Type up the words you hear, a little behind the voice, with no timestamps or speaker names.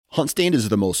HuntStand is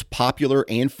the most popular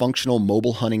and functional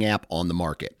mobile hunting app on the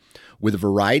market. With a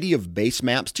variety of base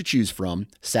maps to choose from,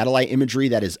 satellite imagery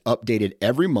that is updated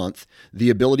every month, the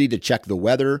ability to check the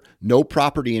weather, know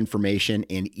property information,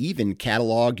 and even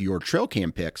catalog your trail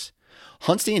cam pics,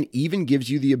 HuntStand even gives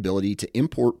you the ability to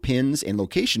import pins and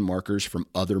location markers from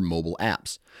other mobile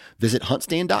apps. Visit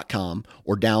huntstand.com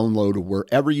or download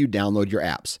wherever you download your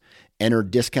apps. Enter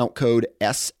discount code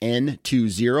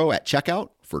SN20 at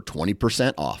checkout for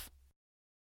 20% off.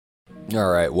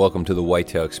 All right, welcome to the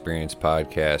Whitetail Experience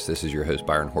podcast. This is your host,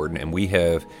 Byron Horton, and we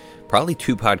have probably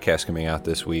two podcasts coming out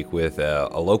this week with a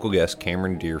local guest,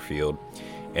 Cameron Deerfield.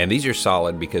 And these are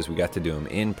solid because we got to do them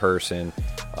in person.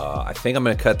 I think I'm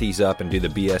going to cut these up and do the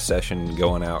BS session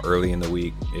going out early in the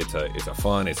week. It's a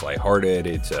fun, it's lighthearted,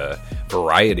 it's a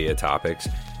variety of topics.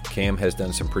 Cam has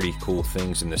done some pretty cool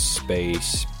things in this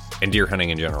space and deer hunting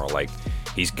in general. Like,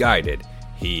 he's guided.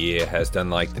 He has done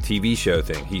like the TV show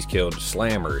thing. He's killed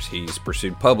slammers. He's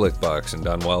pursued public bucks and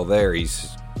done well there.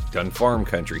 He's done farm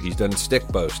country. He's done stick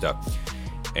bow stuff.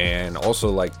 And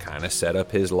also like kind of set up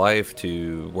his life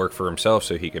to work for himself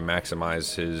so he can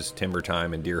maximize his timber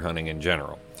time and deer hunting in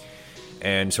general.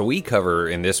 And so we cover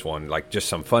in this one like just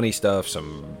some funny stuff,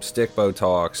 some stick bow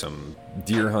talk, some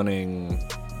deer hunting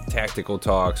tactical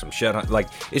talk, some shed hunt. Like,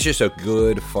 it's just a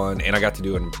good fun, and I got to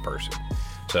do it in person.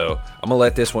 So I'm going to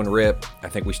let this one rip. I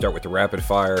think we start with the rapid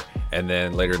fire, and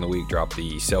then later in the week drop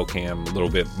the cell cam a little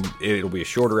bit. It'll be a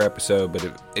shorter episode,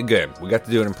 but again, we got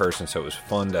to do it in person, so it was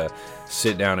fun to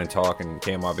sit down and talk, and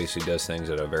Cam obviously does things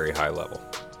at a very high level.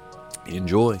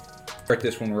 Enjoy. Start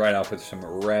this one right off with some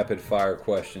rapid fire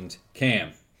questions.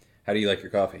 Cam, how do you like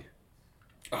your coffee?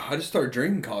 I just started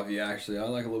drinking coffee, actually. I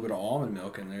like a little bit of almond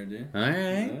milk in there, dude. All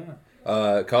right.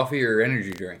 Yeah. Coffee or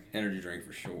energy drink? Energy drink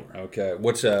for sure. Okay.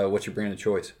 What's your brand of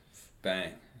choice?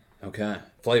 Bang. Okay.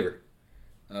 Flavor?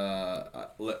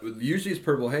 Usually it's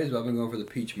purple haze, but I've been going for the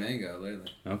peach mango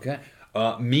lately. Okay.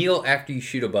 Meal after you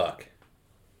shoot a buck?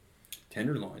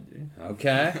 Tenderloin, dude.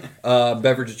 Okay.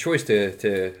 Beverage of choice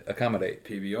to accommodate?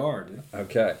 PBR, dude.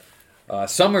 Okay.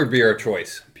 Summer beer of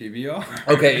choice? PBR.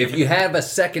 Okay. If you have a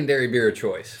secondary beer of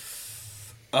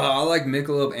choice? I like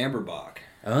Michelob Amberbach.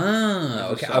 Ah,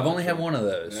 okay. I've only had one of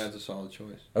those. Yeah, that's a solid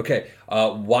choice. Okay.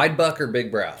 Wide buck or big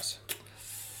brows?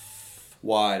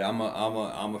 Wide. I'm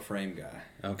a frame guy.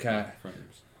 Okay.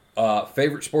 Frames.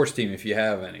 Favorite sports team if you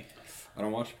have any? I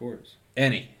don't watch sports.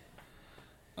 Any?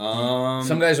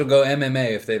 Some guys will go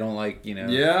MMA if they don't like, you know.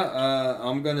 Yeah,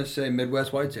 I'm gonna say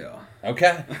Midwest Whitetail.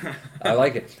 Okay. I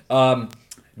like it.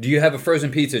 Do you have a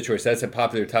frozen pizza choice? That's a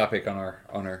popular topic on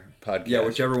our podcast. Yeah,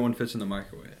 whichever one fits in the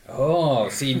microwave. Oh,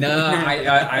 see,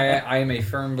 I am a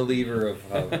firm believer of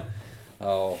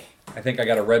I think I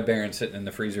got a Red Baron sitting in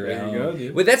the freezer at home. There you go,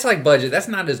 dude. But that's like budget. That's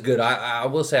not as good. I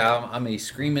will say I'm a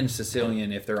screaming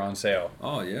Sicilian if they're on sale.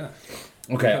 Oh, yeah.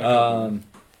 Okay.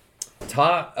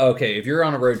 Okay, if you're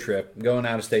on a road trip, going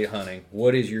out of state hunting,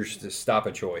 what is your stop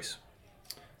of choice?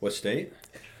 What state?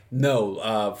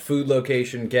 No, food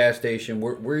location, gas station.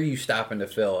 Where are you stopping to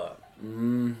fill up?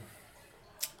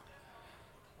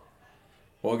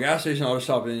 Well, gas station, I'll just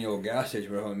stop at any old gas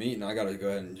station, but if I'm eating, I gotta go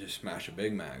ahead and just smash a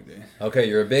Big Mac, dude. Okay,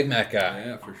 you're a Big Mac guy.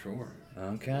 Yeah, for sure.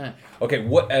 Okay.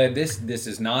 What? This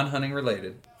is non-hunting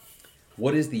related.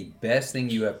 What is the best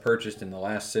thing you have purchased in the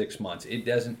last 6 months? It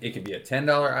could be a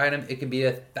 $10 item. It could be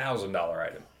a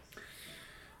 $1,000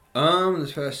 item.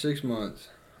 This past 6 months,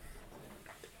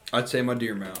 I'd say my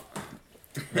deer mount.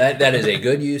 That is a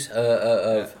good use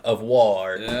of wall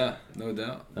art. Yeah, no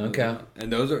doubt. Okay.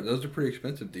 And those are pretty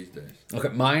expensive these days. Okay,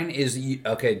 mine is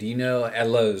okay. Do you know at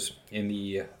Lowe's in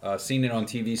the seen it on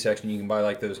TV section, you can buy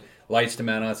like those lights to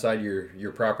mount outside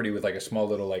your property with like a small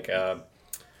little like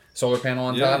solar panel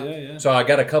on top. Yeah. So I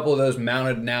got a couple of those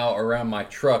mounted now around my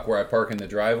truck where I park in the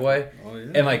driveway. Oh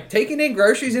yeah. And like taking in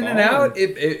groceries in and out,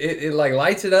 it like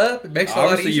lights it up. It makes it a lot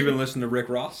Obviously, easier. you've been listening to Rick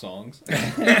Ross songs.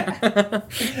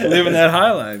 Living that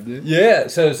high life, dude. Yeah.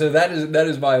 So that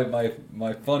is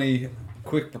my funny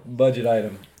quick budget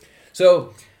item.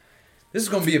 So this is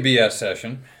going to be a BS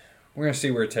session. We're going to see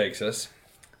where it takes us.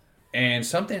 And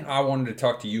something I wanted to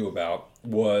talk to you about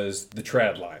was the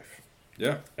trad life.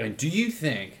 Yeah. And do you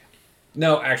think...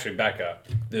 No, actually, back up.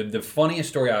 The funniest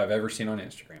story I've ever seen on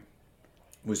Instagram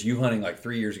was you hunting like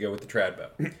 3 years ago with the trad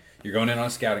bow. You're going in on a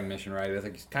scouting mission, right? It's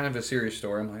like kind of a serious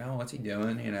story. I'm like, oh, what's he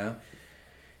doing, you know?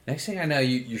 Next thing I know,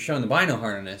 you're showing the bino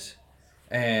harness,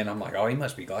 and I'm like, oh, he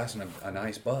must be glassing a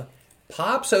nice buck.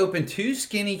 Pops open 2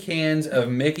 skinny cans of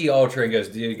Mickey Ultra and goes,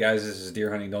 dude, guys, this is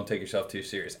deer hunting. Don't take yourself too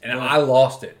serious. And I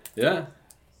lost it. Yeah.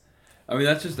 I mean,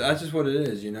 that's just what it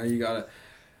is. You know, you gotta.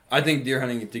 I think deer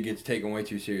hunting gets taken way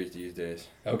too serious these days.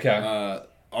 Okay.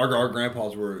 our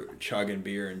grandpas were chugging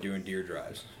beer and doing deer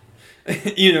drives.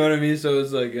 You know what I mean? So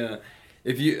it's like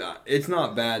if you, it's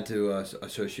not bad to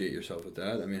associate yourself with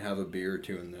that. I mean, have a beer or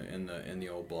two in the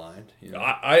old blind. You know?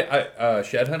 I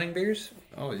shed hunting beers.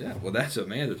 Oh yeah, well that's a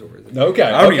mandatory thing. Okay,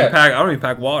 I don't even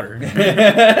pack water.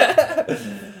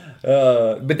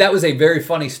 But that was a very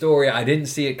funny story. I didn't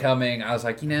see it coming. I was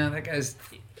like, that guy's.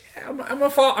 I'm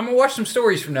gonna watch some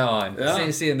stories from now on. Yeah.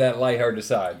 Seeing that lighthearted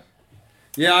side.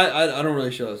 Yeah, I don't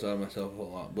really show that side of myself a whole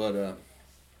lot, but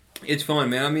it's fun,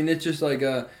 man. I mean, it's just like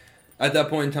at that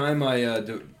point in time,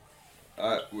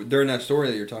 during that story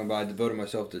that you're talking about, I devoted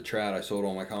myself to trad. I sold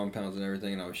all my compounds and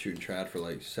everything, and I was shooting trad for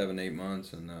like 7-8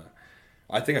 months, and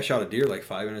I think I shot a deer like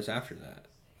 5 minutes after that.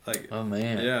 Like, oh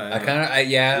man, yeah. I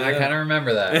kind of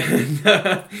remember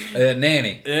that.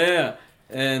 Nanny. Yeah,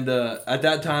 and at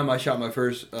that time, I shot my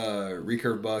first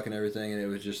recurve buck and everything, and it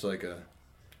was just like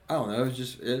I don't know, it was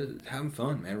just having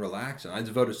fun, man, relaxing. I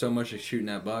devoted so much to shooting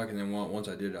that buck, and then once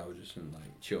I did, I was just in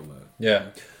like chill mode. Yeah.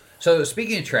 So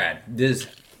speaking of trad,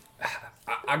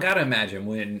 I gotta imagine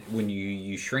when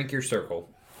you shrink your circle,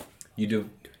 you do.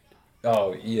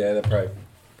 Oh yeah, that's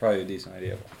probably a decent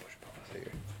idea.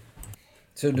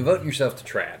 So devoting yourself to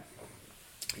trad.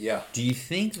 Yeah. Do you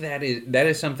think that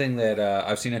is something that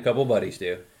I've seen a couple buddies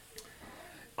do?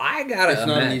 I gotta imagine. It's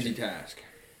not an easy task.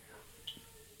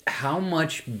 How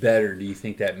much better do you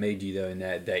think that made you though in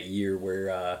that year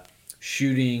where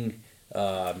shooting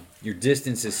your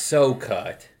distance is so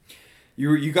cut?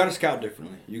 You got to scout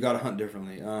differently. You got to hunt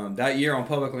differently. That year on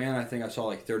public land, I think I saw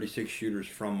like 36 shooters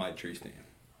from my tree stand.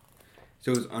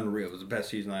 So it was unreal. It was the best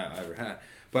season I ever had.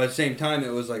 But at the same time, it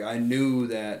was like I knew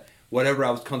that whatever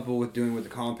I was comfortable with doing with the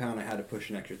compound, I had to push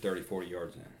an extra 30, 40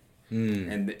 yards in.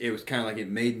 And it was kind of like it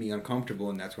made me uncomfortable,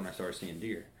 and that's when I started seeing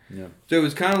deer. Yeah. So it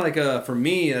was kind of like for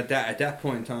me at that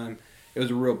point in time, it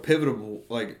was a real pivotal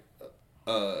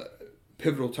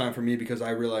time for me because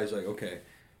I realized like, okay,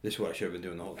 this is what I should have been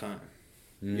doing the whole time.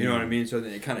 You know what I mean? So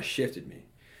then it kind of shifted me,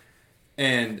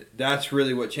 and that's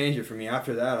really what changed it for me.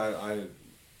 After that, I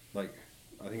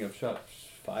think I've shot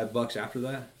 5 bucks after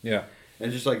that. Yeah,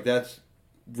 and just like that's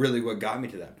really what got me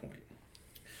to that point.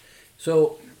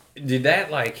 So did that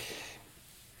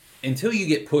until you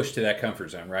get pushed to that comfort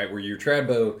zone, right? Where your trad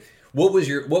bow, what was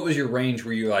your range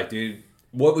where you're like, dude,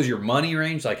 what was your money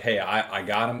range? Like, hey, I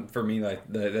got him for me. Like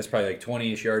that's probably like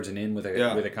 20-ish yards and in with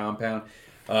a compound.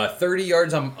 30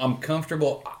 yards, I'm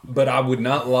comfortable, but I would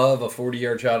not love a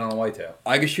 40-yard shot on a whitetail.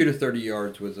 I could shoot a 30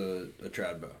 yards with a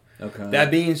trad bow. Okay.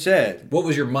 That being said, what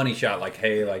was your money shot? Like,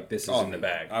 hey, like this is in the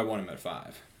bag. I want him at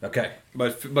 5. Okay.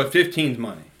 But 15's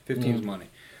money. 15's money.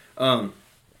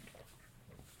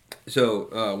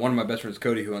 So one of my best friends,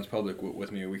 Cody, who hunts public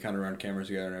with me, we kind of run cameras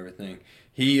together and everything.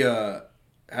 He had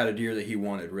a deer that he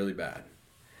wanted really bad,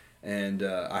 and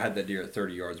I had that deer at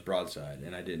 30 yards broadside,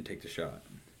 and I didn't take the shot.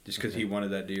 Just because he wanted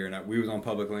that deer, and we was on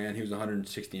public land. He was a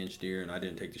 160-inch deer, and I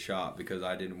didn't take the shot because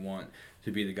I didn't want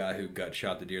to be the guy who gut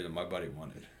shot the deer that my buddy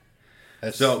wanted.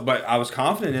 But I was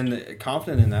confident in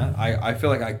that. I feel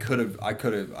like I could have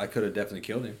definitely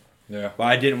killed him. Yeah. But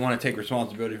I didn't want to take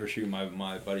responsibility for shooting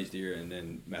my buddy's deer and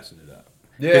then messing it up.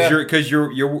 Yeah. Because you're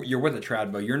with a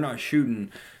trad bow. You're not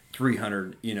shooting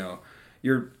 300. You know,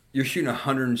 you're shooting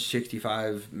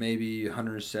 165, maybe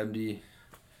 170.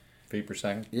 Feet per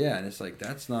second. Yeah, and it's like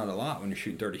that's not a lot when you're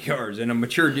shooting 30 yards. And a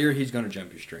mature deer, he's going to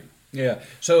jump your string. Yeah.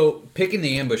 So picking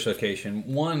the ambush location,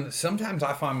 sometimes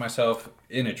I find myself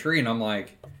in a tree and I'm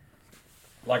like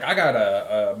I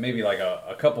got maybe like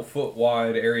a couple foot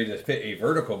wide area to fit a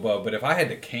vertical bow, but if I had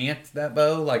to cant that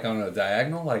bow like on a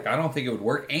diagonal, like I don't think it would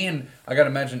work. And I got to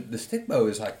imagine the stick bow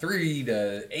is like 3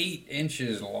 to 8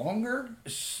 inches longer.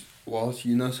 Well,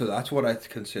 so that's what I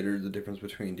consider the difference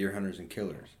between deer hunters and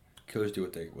killers. Killers do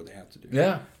what they have to do.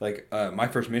 Yeah. Like my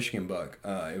first Michigan buck,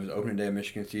 it was opening day of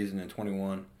Michigan season in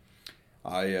 21.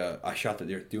 I shot the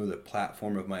deer through the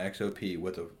platform of my XOP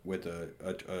with a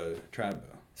trad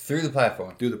bow. Through the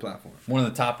platform. Through the platform. One of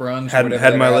the top rungs.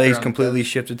 Had my legs completely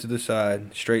shifted to the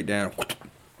side, straight down. Yeah,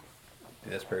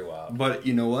 that's pretty wild. But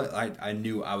you know what? I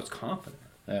knew I was confident.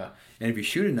 Yeah. And if you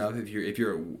shoot enough, if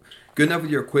you're good enough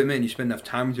with your equipment and you spend enough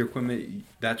time with your equipment,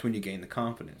 that's when you gain the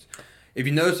confidence. If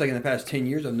you notice, like in the past 10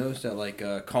 years, I've noticed that like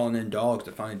calling in dogs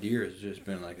to find deer has just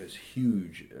been like this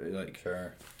huge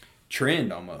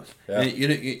trend almost. Yeah.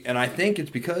 And I think it's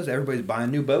because everybody's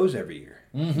buying new bows every year.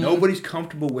 Mm-hmm. Nobody's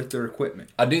comfortable with their equipment.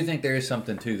 I do think there is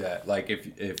something to that. Like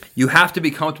if you have to be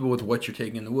comfortable with what you're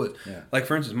taking in the woods. Yeah. Like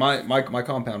for instance, my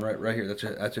compound right here.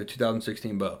 That's a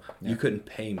 2016 bow. Yeah. You couldn't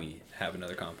pay me to have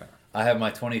another compound. I have my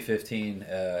 2015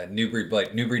 New Breed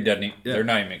Blake. New Breed doesn't. They're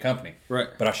not even a company. Right.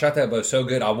 But I shot that bow so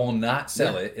good, I will not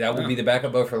sell it. That will be the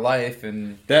backup bow for life.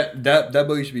 And that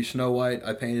bow used to be Snow White.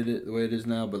 I painted it the way it is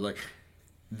now, but like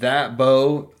that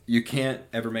bow, you can't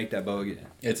ever make that bow again.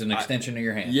 It's an extension of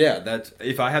your hand. Yeah, that's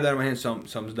if I have that in my hand,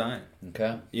 something's dying.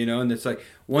 Okay. You know, and it's like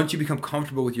once you become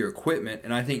comfortable with your equipment,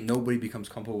 and I think nobody becomes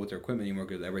comfortable with their equipment anymore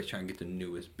because everybody's trying to get the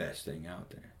newest, best thing out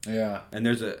there. Yeah. And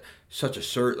there's such a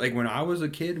surge. Like when I was a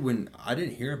kid, when I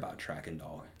didn't hear about tracking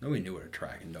dog, nobody knew what a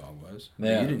tracking dog was.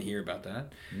 Yeah. You didn't hear about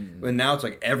that. Mm-hmm. But now it's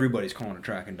like everybody's calling a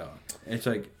tracking dog. And it's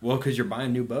like, well, because you're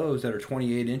buying new bows that are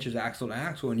 28 inches axle to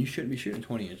axle, and you shouldn't be shooting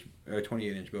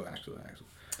 28-inch bow axle to axle.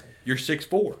 You're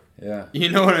 6'4". Yeah.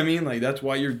 You know what I mean? Like that's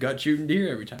why you're gut shooting deer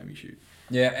every time you shoot.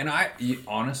 Yeah, and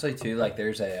honestly too, like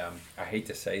there's I hate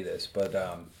to say this, but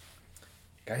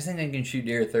guys think they can shoot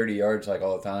deer at 30 yards like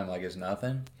all the time, like it's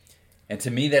nothing. And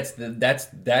to me, that's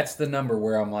the number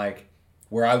where I'm like,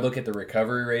 where I look at the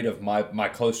recovery rate of my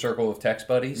close circle of text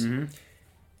buddies, mm-hmm.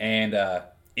 and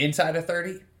inside of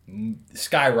 30,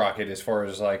 skyrocket as far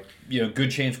as like, you know,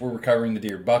 good chance we're recovering the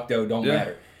deer. Buck doe, don't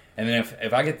matter. And then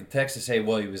if I get the text to say,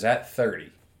 well, he was at 30,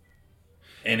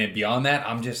 and then beyond that,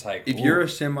 I'm just like, if you're a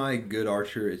semi-good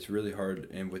archer, it's really hard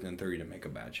within 30 to make a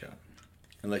bad shot.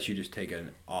 Unless you just take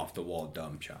an off-the-wall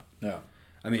dumb shot. No.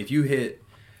 I mean, if you hit...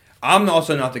 I'm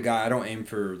also not the guy, I don't aim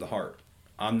for the heart.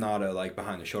 I'm not a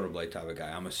behind-the-shoulder blade type of guy.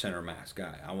 I'm a center mass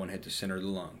guy. I want to hit the center of the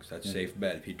lungs. That's a safe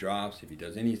bet. If he drops, if he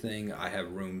does anything, I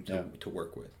have room to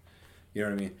work with. You know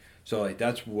what I mean? So, like,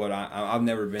 that's what I've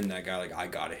never been that guy, like, I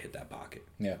got to hit that pocket.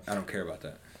 Yeah. I don't care about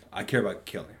that. I care about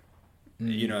killing him.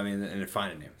 Mm-hmm. You know what I mean? And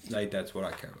finding him. Like, that's what I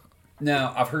care about.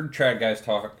 Now, I've heard track guys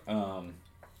talk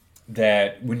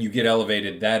that when you get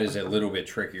elevated, that is a little bit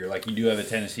trickier. Like, you do have a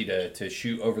tendency to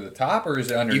shoot over the top, or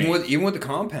is it underneath? Even with the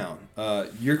compound,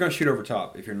 you're going to shoot over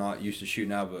top if you're not used to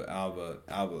shooting out of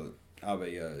a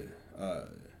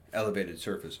elevated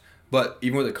surface. But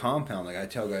even with a compound, like I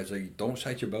tell guys, like don't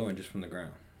sight your bow in just from the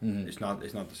ground. Mm-hmm. It's not the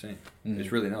same. Mm-hmm.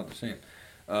 It's really not the same.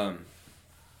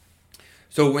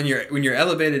 So when you're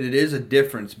elevated, it is a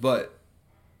difference, but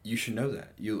you should know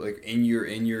that. You like in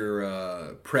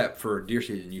your prep for deer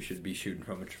season, you should be shooting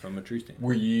from a tree stand.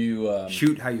 Were you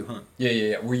shoot how you hunt?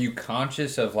 Yeah. Were you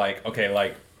conscious of like, okay,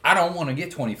 like I don't want to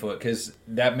get 20 foot because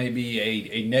that may be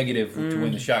a negative to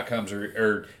when the shot comes,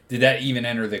 or did that even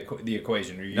enter the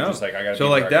equation? Or you just like I got? So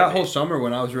like that whole summer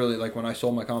when I was really like when I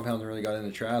sold my compounds and really got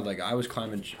into trad, like I was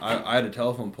climbing. I had a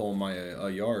telephone pole in my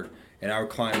yard. And I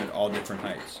would climb at all different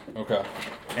heights. Okay.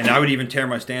 And I would even tear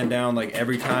my stand down. Like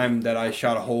every time that I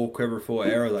shot a whole quiver full of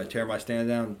arrows, I'd tear my stand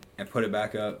down and put it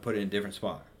back up, put it in a different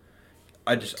spot.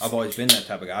 I've always been that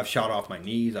type of guy. I've shot off my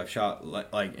knees. I've shot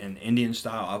like in Indian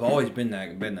style. I've always been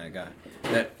that guy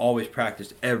that always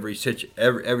practiced every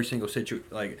single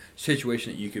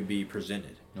situation that you could be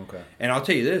presented. Okay. And I'll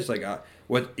tell you this, like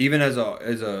even as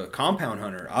a compound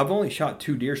hunter, I've only shot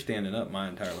 2 deer standing up my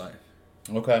entire life.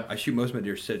 Okay. I shoot most of my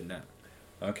deer sitting down.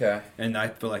 Okay. And I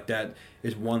feel like that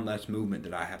is one less movement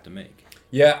that I have to make.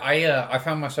 Yeah, I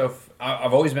found myself,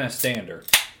 I've always been a stander.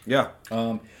 Yeah.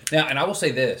 Now, and I will say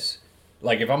this,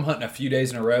 like if I'm hunting a few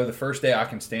days in a row, the first day I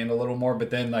can stand a little more, but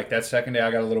then like that second day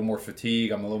I got a little more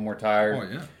fatigue, I'm a little more tired.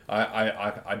 Oh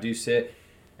yeah. I do sit.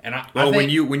 And I think,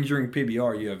 when you're in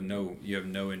PBR, you have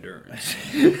no endurance.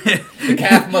 The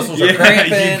calf muscles are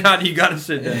cramping. You got to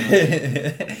sit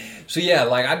down. So yeah,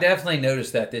 like I definitely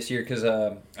noticed that this year because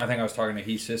I think I was talking to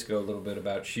Heath Cisco a little bit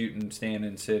about shooting,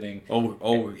 standing, sitting.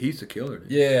 Oh, he's a killer. Dude.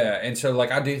 Yeah, and so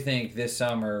like I do think this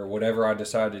summer, whatever I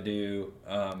decide to do,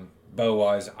 bow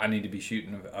wise, I need to be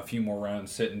shooting a few more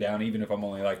rounds sitting down, even if I'm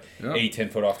only like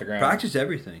 8-10 foot off the ground. Practice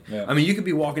everything. Yeah. I mean, you could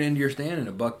be walking into your stand and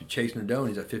a buck chasing a doe and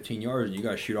he's at 15 yards and you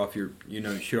got to shoot off your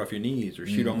knees or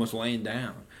shoot almost laying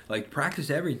down. Like practice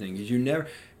everything because you never.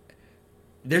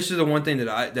 This is the one thing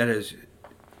that has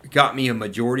got me a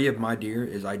majority of my deer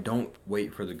is I don't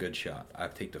wait for the good shot. I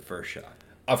take the first shot.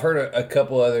 I've heard a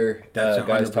couple other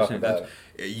guys talk about it.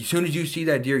 As soon as you see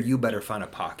that deer, you better find a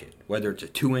pocket. Whether it's a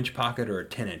 2-inch pocket or a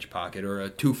 10-inch pocket or a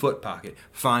 2-foot pocket,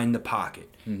 find the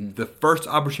pocket. Mm-hmm. The first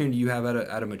opportunity you have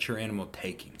at a mature animal,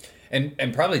 taking.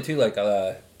 And probably too, like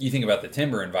you think about the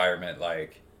timber environment,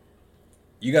 like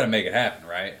you got to make it happen,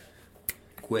 right?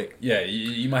 Quick. Yeah,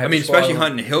 you might have. I mean, especially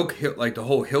hunting hill, like the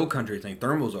whole hill country thing.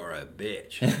 Thermals are a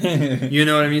bitch. You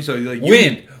know what I mean? So like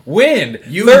wind.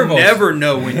 You thermals. Never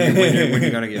know when you're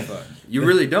gonna get fucked. You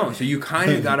really don't. So you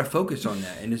kind of got to focus on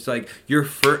that. And it's like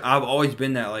I've always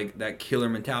been that killer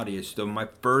mentality. It's my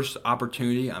first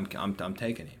opportunity. I'm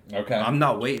taking it. Okay. I'm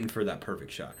not waiting for that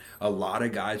perfect shot. A lot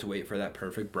of guys wait for that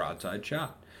perfect broadside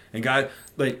shot. And guys,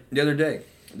 like the other day,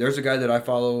 there's a guy that I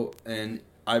follow and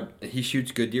he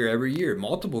shoots good deer every year,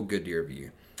 multiple good deer every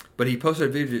year. But he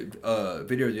posted a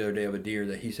video the other day of a deer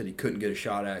that he said he couldn't get a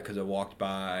shot at because it walked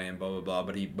by and blah blah blah.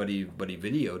 But he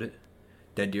videoed it.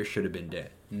 That deer should have been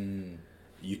dead.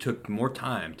 You took more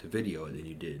time to video it than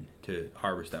you did to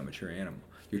harvest that mature animal.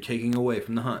 You're taking away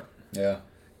from the hunt. Yeah,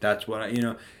 that's what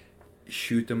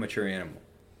shoot the mature animal.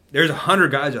 There's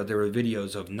 100 guys out there with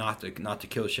videos of not to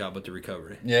kill shot, but to recover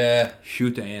it. Yeah.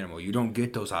 Shoot the animal. You don't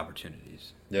get those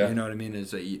opportunities. Yeah. You know what I mean?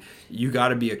 Is that you got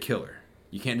to be a killer.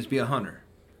 You can't just be a hunter.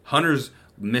 Hunters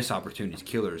miss opportunities.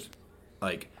 Killers,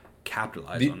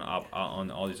 capitalize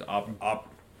on all these on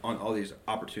all these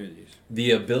opportunities.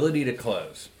 The ability to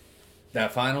close.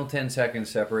 That final 10 seconds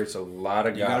separates a lot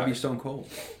of guys. You got to be stone cold.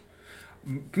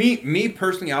 Me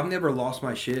personally, I've never lost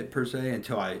my shit per se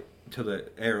until the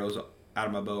arrows out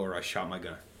of my bow or I shot my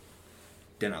gun.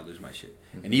 Then I lose my shit.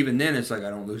 Mm-hmm. And even then, it's like I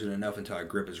don't lose it enough until I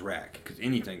grip his rack because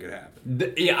anything could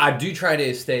happen. I do try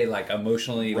to stay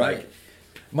emotionally right.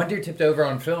 My deer tipped over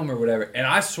on film or whatever, and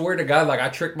I swear to God, I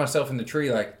tricked myself in the tree.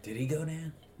 Did he go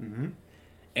down? Mm-hmm.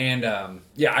 And I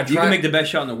try. You can make the best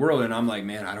shot in the world, and I'm like,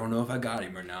 man, I don't know if I got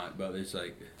him or not, but it's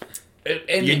like,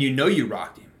 and you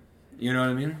rocked him. You know what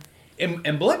I mean?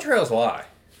 And blood trails lie.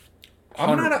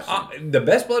 I'm not the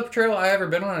best blood trail I ever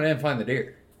been on. I didn't find the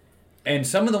deer. And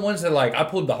some of the ones that I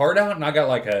pulled the heart out and I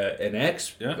got an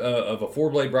X of a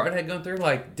 4-blade broadhead going through,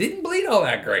 didn't bleed all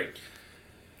that great.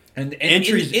 And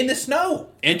entries in the snow.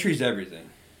 Entry's everything.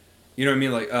 You know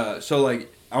what I mean? So I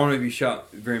don't know if you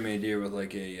shot very many deer with a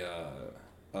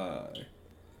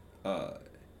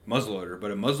muzzleloader,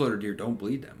 but a muzzleloader deer don't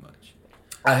bleed that much.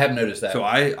 I have noticed that. So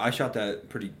I shot that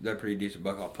pretty decent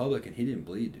buck off public, and he didn't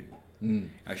bleed, dude.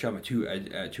 I shot him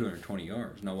at 220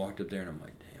 yards, and I walked up there, and I'm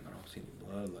like, damn, I don't see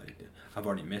any blood. I've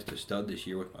already missed a stud this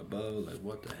year with my bow.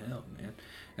 What the hell, man?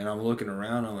 And I'm looking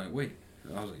around, I'm like, wait.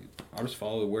 And I was like, I'll just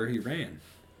follow where he ran.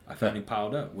 I found him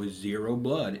piled up with zero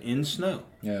blood in snow.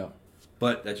 Yeah.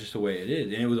 But that's just the way it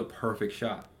is, and it was a perfect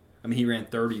shot. I mean, he ran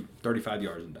 35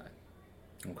 yards and died.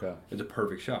 Okay. It's a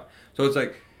perfect shot. So it's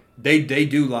like, they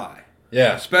do lie.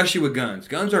 Yeah. Especially with guns.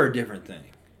 Guns are a different thing.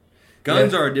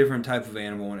 Guns are a different type of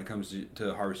animal when it comes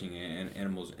to harvesting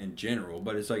animals in general.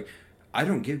 But it's like, I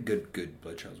don't get good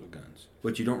blood trails with guns.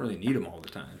 But you don't really need them all the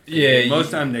time. Yeah. Most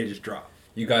of the time, they just drop.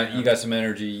 You got some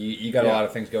energy. You got a lot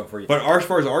of things going for you. But as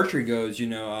far as archery goes, this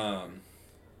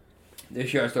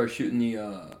year I started shooting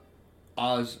the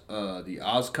Oz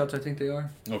cuts, I think they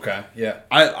are. Okay, yeah.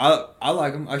 I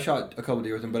like them. I shot a couple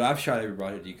deer with them, but I've shot every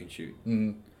broadhead you can shoot.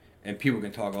 Mm-hmm. And people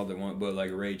can talk all they want, but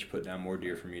Rage put down more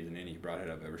deer for me than any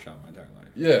broadhead I've ever shot in my entire life.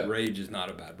 Yeah. Rage is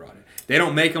not a bad broadhead. They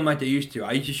don't make them like they used to.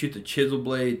 I used to shoot the chisel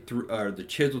blade, or the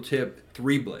chisel tip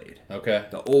 3-blade. Okay.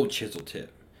 The old chisel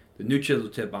tip. The new chisel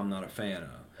tip I'm not a fan of.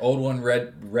 Old one,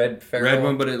 red ferrule? Red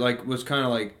one, but it was kind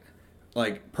of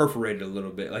like perforated a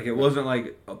little bit. It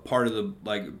wasn't a part of the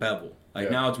bevel.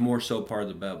 Now it's more so part of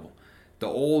the bevel. The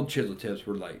old chisel tips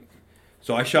were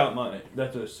so I shot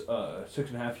that's a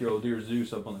 6.5-year-old deer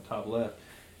Zeus up on the top left,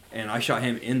 and I shot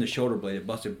him in the shoulder blade. It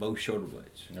busted both shoulder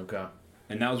blades. Okay.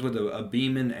 And that was with a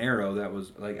Beeman arrow that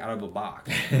was out of a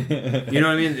box. You know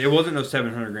what I mean? It wasn't no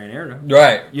 700 grain arrow.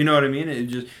 Right. You know what I mean? It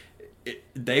just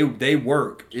they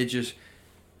work. It just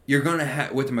you're gonna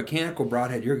have with a mechanical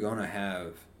broadhead. You're gonna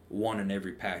have one in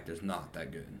every pack that's not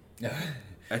that good.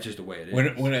 That's just the way it is.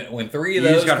 When three of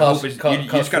those cost you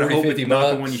just gotta hope it's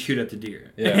not the one you shoot at the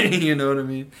deer. Yeah. You know what I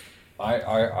mean?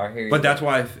 I hear you. But that's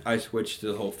why I switched to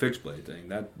the whole fixed blade thing.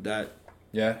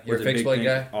 Yeah, you're a fixed blade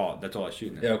guy? Oh, that's all I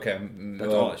shoot now. Yeah, okay.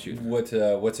 That's all I shoot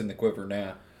now. What's in the quiver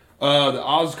now? The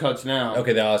Oz cuts now.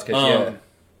 Okay, the Oz cuts, yeah.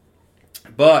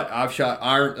 But I've shot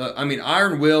iron.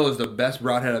 Iron Will is the best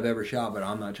broadhead I've ever shot, but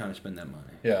I'm not trying to spend that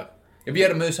money. Yeah. If you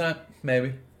had a moose hunt,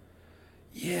 maybe.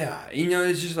 Yeah,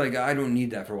 it's just I don't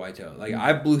need that for whitetail.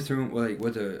 I blew through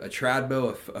with a trad bow,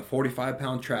 a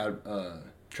 45-pound trad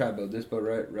bow. This bow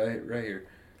right here.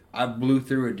 I blew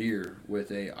through a deer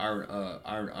with a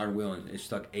iron will, and it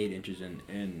stuck 8 inches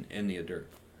in the dirt.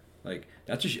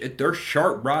 They're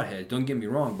sharp broadheads. Don't get me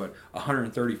wrong, but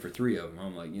 130 for 3 of them.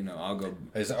 I'm I'll go.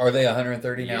 Are they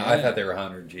 130 now? Yeah. I thought they were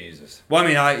 100. Jesus. Well,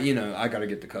 I got to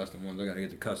get the custom ones. I got to get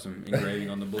the custom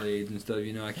engraving on the blades and stuff.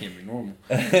 I can't be normal.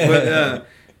 But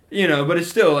but it's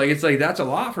still that's a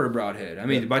lot for a broadhead.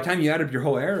 By the time you add up your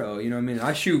whole arrow,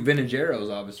 I shoot vintage arrows,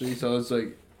 obviously. So it's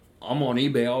I'm on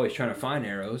eBay always trying to find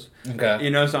arrows.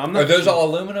 Okay. So I'm not. Are those all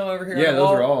aluminum over here? Yeah, those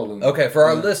are all aluminum. Okay, for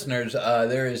our listeners,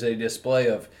 there is a display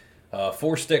of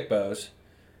 4 stick bows,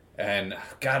 and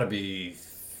gotta be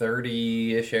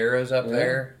 30-ish arrows up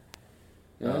there.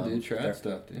 Yeah, dude, try that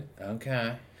stuff, dude.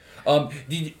 Okay.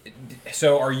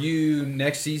 So are you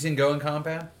next season going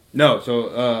compound? No,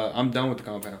 so I'm done with the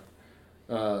compound.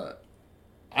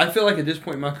 I feel like at this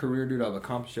point in my career, dude, I've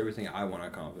accomplished everything I want to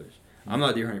accomplish. I'm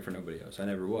not deer hunting for nobody else. I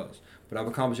never was. But I've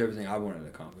accomplished everything I wanted to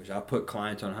accomplish. I've put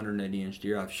clients on 180-inch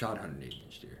deer. I've shot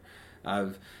 180-inch deer.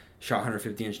 I've shot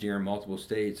 150-inch deer in multiple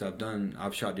states.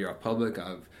 I've shot deer off public.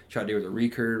 I've shot deer with a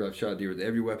recurve. I've shot deer with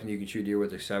every weapon you can shoot deer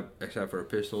with except for a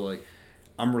pistol. Like,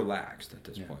 I'm relaxed at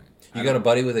this point. You got a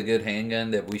buddy with a good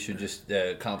handgun that we should just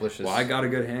accomplish this? Well, I got a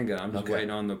good handgun. I'm just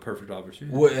waiting on the perfect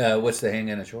opportunity. What's the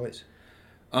handgun of choice?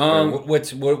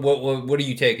 What are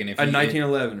you taking? If a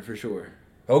 1911 for sure.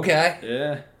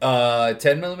 Okay. Yeah.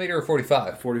 10 millimeter or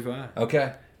 45? 45.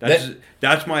 Okay.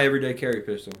 That's my everyday carry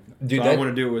pistol. Dude, so I want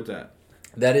to do it with that.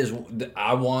 That is,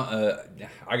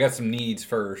 I got some needs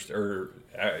first,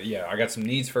 I got some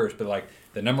needs first, but like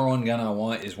the number one gun I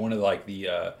want is one of like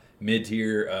the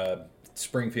mid-tier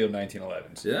Springfield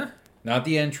 1911s. Yeah. Not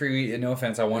the entry, no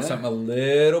offense. I want something a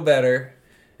little better.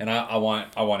 And I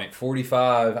want it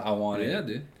 45. I want it. Yeah,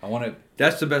 dude. I want it.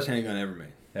 That's the best handgun ever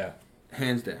made. Yeah.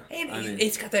 Hands down. And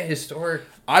it's got that historic.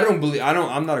 I'm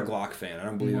not a Glock fan. I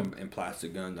don't believe in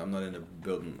plastic guns. I'm not into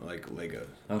building like Legos.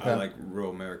 Okay. I like real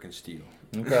American steel.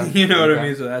 Okay. You know what I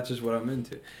mean? So that's just what I'm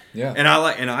into. Yeah. And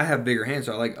I have bigger hands,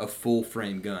 so I like a full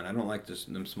frame gun. I don't like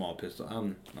them small pistols.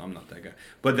 I'm not that guy.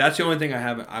 But that's the only thing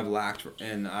I've lacked,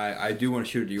 and I do want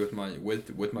to shoot a deer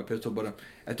with my pistol. But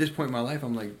at this point in my life,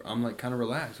 I'm like kind of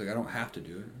relaxed. Like I don't have to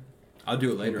do it. I'll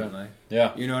do it later in life.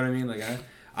 Yeah. You know what I mean? Like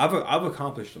I've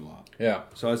accomplished a lot. Yeah.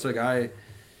 So it's like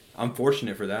I'm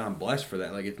fortunate for that. I'm blessed for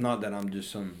that. Like it's not that I'm just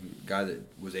some guy that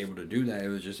was able to do that. It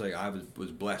was just like I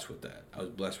was blessed with that. I was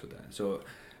blessed with that. So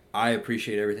I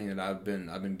appreciate everything that I've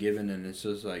been given, and it's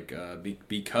just like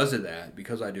because of that,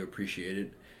 because I do appreciate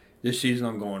it. This season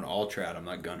I'm going all trad. I'm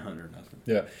not gun hunter or nothing.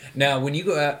 Yeah. Now when you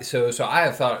go out, so I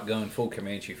have thought going full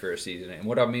Comanche for a season, and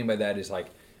what I mean by that is like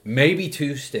maybe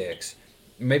 2 sticks.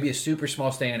 Maybe a super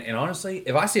small stand, and honestly,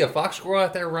 if I see a fox squirrel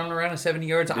out there running around at 70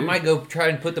 yards, I might go try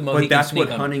and put the Mohican But that's sneak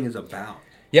what on. Hunting is about.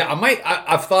 Yeah, I might.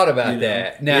 I've thought about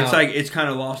that. Now it's like it's kind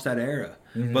of lost that era.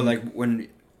 Mm-hmm. But like when,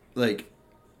 like,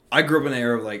 I grew up in the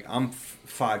era of like I'm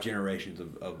 5 generations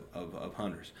of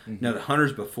hunters. Mm-hmm. Now the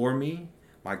hunters before me,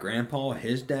 my grandpa,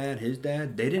 his dad, they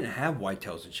didn't have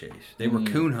whitetails to chase. They were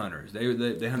coon hunters. They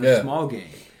hunted small game.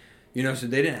 You know, so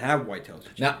they didn't have whitetails to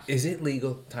chase. Now, is it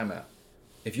legal? Time out.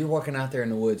 If you're walking out there in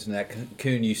the woods and that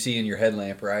coon you see in your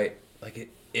headlamp, right? Like,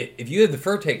 if you have the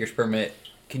fur taker's permit,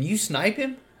 can you snipe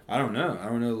him? I don't know. I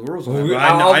don't know the rules. Well,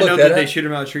 I know that they up. shoot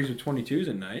them out of trees with 22s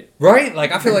at night. Right?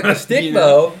 Like, I feel like a stick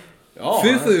bow,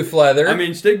 foo-foo feather. I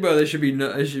mean, stick bow. They should be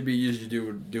used to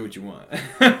do what you want.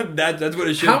 that's what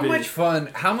it should be.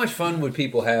 How much fun would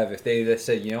people have if they just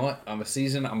said, you know what, I'm a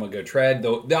season, I'm gonna go trad.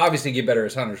 They'll obviously get better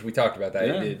as hunters. We talked about that.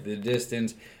 Yeah. The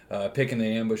distance, picking the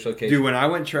ambush location. Dude, when I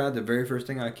went trad, the very first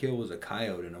thing I killed was a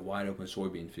coyote in a wide open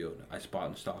soybean field. I spot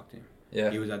and stalked him. Yeah.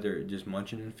 He was out there just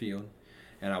munching in the field,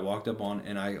 and I walked up on,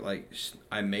 and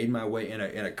I made my way in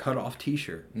a cut off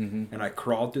T-shirt, and I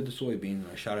crawled through the soybeans and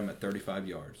I shot him at 35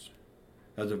 yards.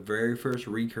 That was the very first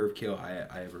recurve kill I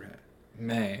ever had.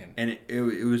 Man. And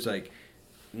it was like,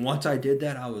 once I did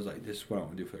that, I was like, this is what I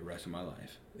want to do for the rest of my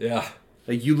life. Yeah.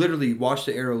 Like, you literally watch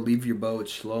the arrow leave your bow,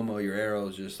 it's slow-mo, your arrow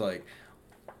is just like...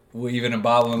 Well, even a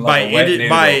bobbling like a wet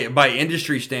noodle. By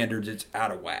industry standards, it's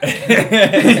out of whack.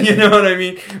 You know what I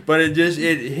mean? But it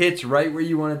hits right where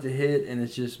you want it to hit, and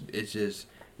it's just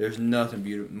there's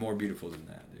nothing more beautiful than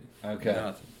that, dude. Okay.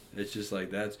 Nothing. It's just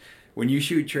like that's... When you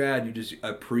shoot trad, you just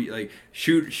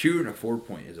shooting a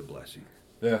 4-point is a blessing.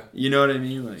 Yeah. You know what I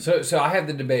mean? Like, so I have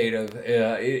the debate of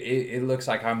it looks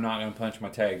like I'm not going to punch my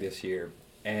tag this year,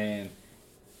 and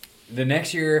the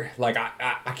next year, like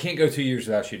I can't go 2 years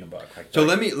without shooting a buck. So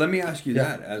let me ask you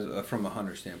that as from a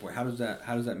hunter standpoint. How does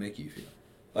that make you feel?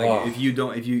 Like if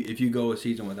you go a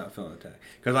season without filling a tag,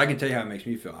 because I can tell you how it makes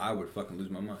me feel. I would fucking lose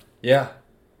my mind. Yeah.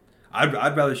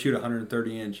 I'd rather shoot a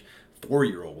 130-inch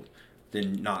 4-year-old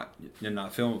than not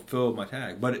fill my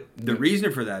tag. But the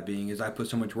reason for that being is I put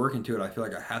so much work into it. I feel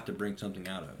like I have to bring something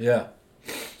out of it. Yeah.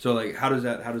 So like, how does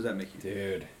that make you feel?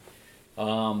 Dude?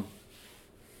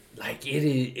 Like it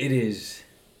is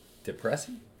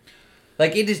depressing.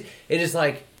 Like it is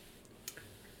like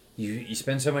you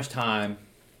spend so much time,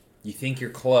 you think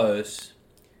you're close,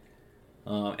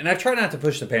 and I try not to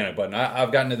push the panic button.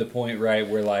 I've gotten to the point right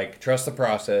where like trust the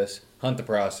process, hunt the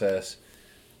process,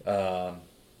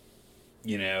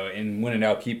 you know, and when in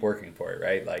doubt, keep working for it.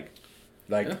 Right? Like,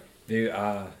 dude,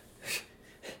 I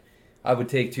would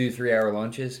take 2-3 hour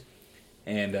lunches,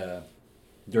 and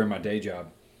during my day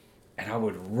job. and I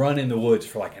would run in the woods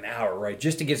for like an hour, right,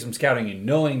 just to get some scouting and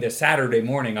knowing that Saturday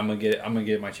morning I'm gonna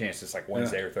get my chance. It's like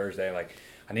Wednesday or Thursday. Like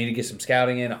I need to get some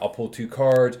scouting in. I'll pull 2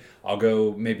 cards. I'll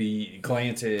go maybe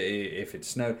glance at if it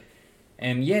snowed.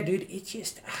 And yeah, dude, it's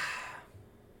just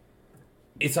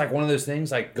it's like one of those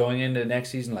things. Like going into next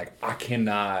season, like I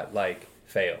cannot like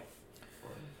fail.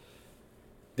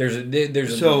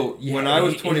 When I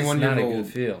was 21 years not a old, good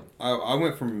feel. I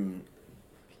went from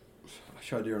I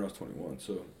shot deer when I was 21.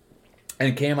 So,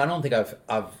 and Cam, I don't think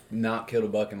I've not killed a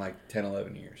buck in like 10,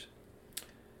 11 years.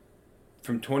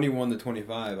 From 21 to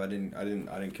 25, I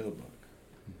didn't kill a buck.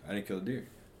 I didn't kill a deer,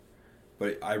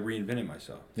 but I reinvented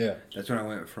myself. Yeah, that's when I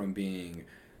went from being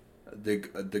the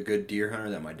good deer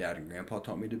hunter that my dad and grandpa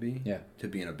taught me to be, to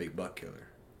being a big buck killer.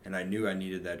 And I knew I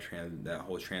needed that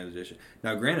whole transition.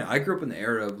 Now, granted, I grew up in the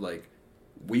era of like,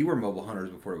 we were mobile hunters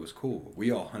before it was cool.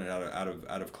 We all hunted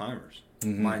out of climbers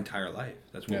my entire life.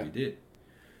 That's what we did.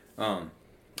 I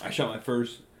shot my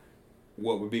first,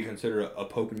 what would be considered a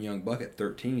Pope and Young buck at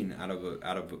 13 out of a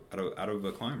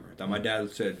climber. That my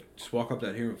dad said, just walk up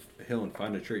that hill and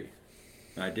find a tree.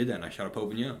 And I did that, and I shot a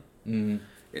Pope and Young. Mm-hmm.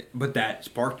 But that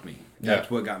sparked me. That's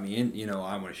what got me in.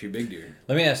 I want to shoot big deer.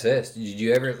 Let me ask this: did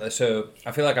you ever? So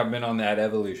I feel like I've been on that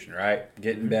evolution, right?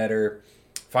 Getting better,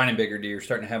 finding bigger deer,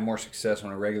 starting to have more success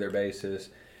on a regular basis.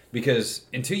 Because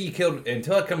until I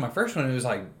killed my first one, it was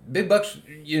like big bucks.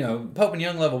 Pope and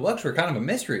Young level bucks were kind of a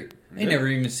mystery. I never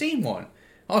even seen one.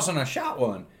 All of a sudden, I shot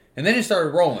one. And then it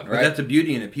started rolling, right? But that's the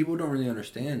beauty in it. People don't really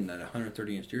understand that a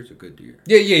 130-inch deer is a good deer.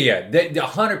 Yeah. The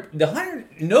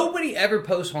 100. Nobody ever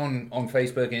posts on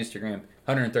Facebook, Instagram,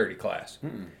 130 class.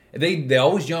 Mm-mm. They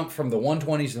always jump from the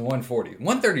 120s to the 140.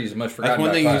 130 is the most forgotten. That's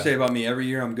one thing class. you say about me. Every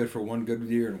year, I'm good for one good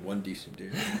deer and one decent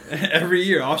deer. Every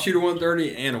year, I'll shoot a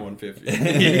 130 and a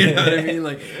 150. You know what I mean?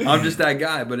 Like, I'm just that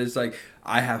guy. But it's like,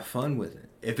 I have fun with it.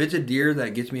 If it's a deer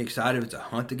that gets me excited, if it's a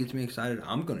hunt that gets me excited,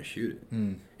 I'm gonna shoot it.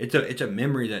 Mm. It's a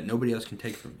memory that nobody else can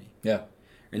take from me. Yeah.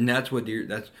 And that's when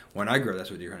I grew up, that's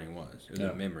what deer hunting was. It was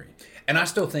a memory. And I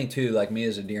still think too, like me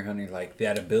as a deer hunter, like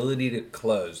that ability to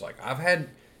close. Like I've had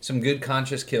some good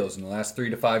conscious kills in the last 3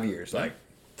 to 5 years. Like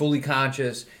fully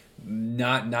conscious,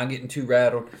 not getting too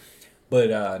rattled.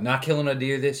 But not killing a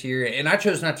deer this year. And I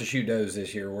chose not to shoot does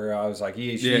this year where I was like,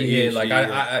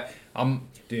 I'm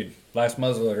dude, last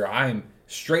muzzleloader, I am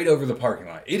straight over the parking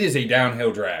lot. It is a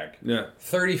downhill drag. Yeah.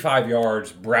 35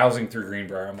 yards, browsing through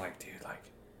Greenbrier. I'm like, dude,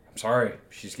 I'm sorry.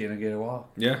 She's going to get a walk.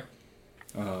 Yeah.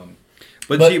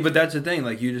 But that's the thing.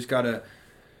 Like, you just got to...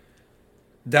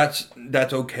 That's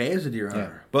okay as a deer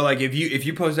hunter. Yeah. But, like, if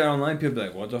you post that online, people be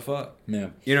like, what the fuck? Yeah.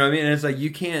 You know what I mean? And it's like,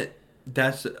 you can't...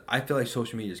 I feel like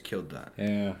social media just killed that.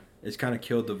 Yeah. It's kind of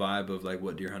killed the vibe of, like,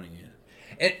 what deer hunting is.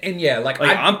 And yeah,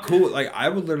 I'm cool. Like, I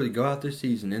would literally go out this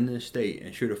season in this state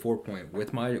and shoot a 4-point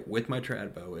with my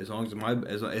trad bow. As long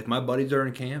as if my buddies are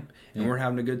in camp and we're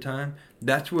having a good time,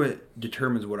 that's what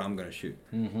determines what I'm going to shoot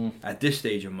at this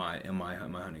stage of my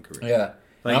hunting career. Yeah,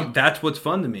 like that's what's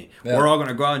fun to me. Yeah. We're all going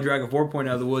to go out and drag a 4-point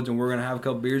out of the woods, and we're going to have a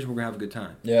couple beers. And we're going to have a good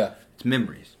time. Yeah, it's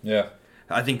memories. Yeah,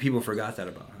 I think people forgot that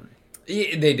about hunting.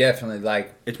 Yeah, they definitely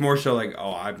like. It's more so like,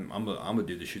 oh, I'm a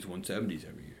dude that shoots 170s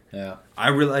every year. Yeah, I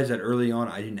realized that early on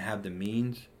I didn't have the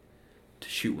means to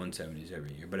shoot 170s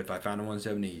every year. But if I found a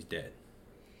 170, he's dead.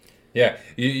 Yeah,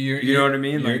 you know what I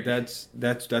mean? Like that's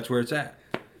where it's at.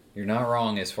 You're not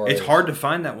wrong as far. It's hard to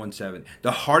find that 170.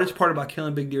 The hardest part about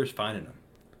killing big deer is finding them.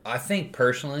 I think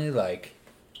personally, like,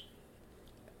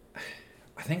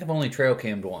 I think I've only trail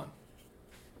cammed one.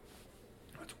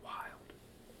 That's wild.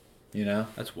 You know,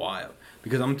 that's wild.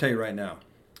 Because I'm gonna tell you right now.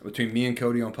 Between me and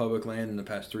Cody on public land in the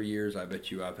past 3 years, I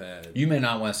bet you I've had... You may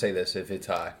not want to say this if it's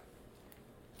high.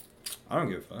 I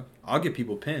don't give a fuck. I'll give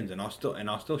people pins and I'll still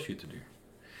shoot the deer.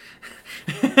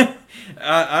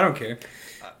 I don't care.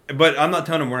 But I'm not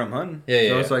telling them where I'm hunting. Yeah,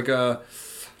 so it's like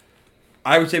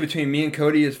I would say between me and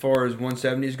Cody, as far as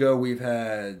 170s go, we've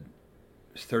had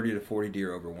 30 to 40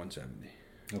 deer over 170.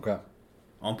 Okay.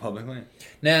 On public land.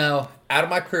 Now, out of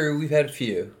my crew, we've had a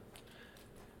few.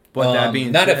 But that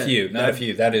being said... Not a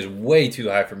few. That is way too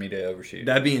high for me to overshoot.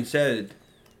 That being said,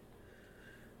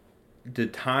 the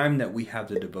time that we have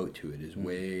to devote to it is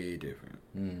way different.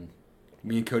 Mm.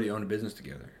 Me and Cody own a business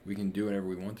together. We can do whatever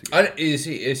we want together. Is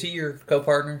he your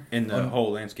co-partner? In the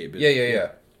whole landscape business.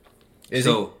 Yeah. Is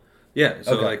he? Yeah,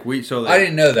 so okay. I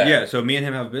didn't know that. Yeah, so me and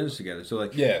him have a business together. So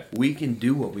we can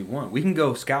do what we want. We can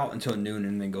go scout until noon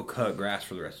and then go cut grass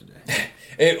for the rest of the day.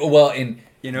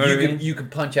 You know what I mean? You could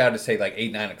punch out to say like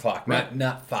 8, 9 o'clock, right.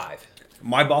 not 5.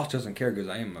 My boss doesn't care because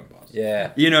I am my boss.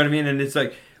 Yeah. You know what I mean? And it's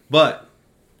like, but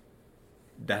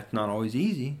that's not always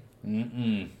easy.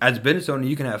 As a business owner,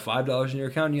 you can have $5 in your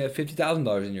account, and you have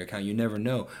 $50,000 in your account. You never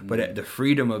know. But the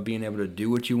freedom of being able to do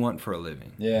what you want for a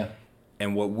living. Yeah.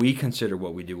 And what we consider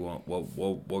what we do want, what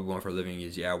we want for a living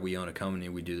is, we own a company,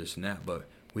 we do this and that, but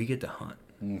we get to hunt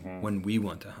when we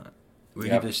want to hunt. We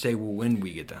get to say, when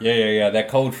we get to hunt. Yeah. That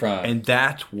cold front. And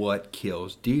that's what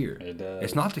kills deer. It does.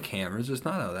 It's not the cameras. It's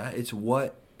not all that.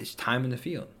 It's time in the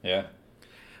field. Yeah.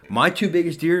 My 2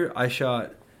 biggest deer I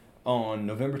shot on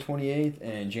November 28th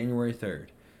and January 3rd.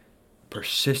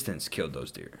 Persistence killed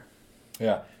those deer.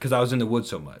 Yeah. Because I was in the woods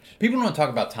so much. People don't talk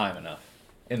about time enough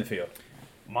in the field.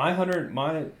 My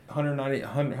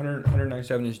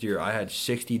 197 inch deer, I had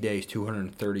 60 days,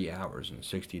 230 hours in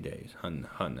 60 days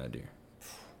hunting that deer.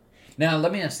 Now,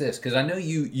 let me ask this, because I know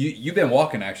you've been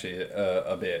walking, actually,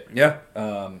 a bit. Yeah.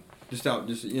 I saw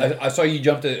you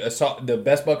jump saw the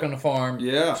best buck on the farm.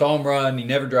 Yeah. Saw him run. He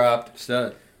never dropped.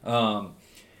 Stud. I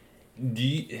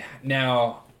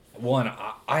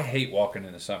hate walking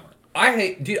in the summer.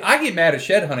 I get mad at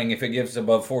shed hunting if it gets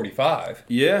above 45.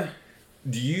 Yeah.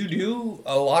 Do you do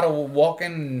a lot of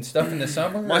walking and stuff in the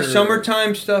summer? My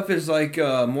summertime stuff is like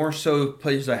more so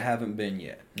places I haven't been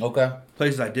yet. Okay.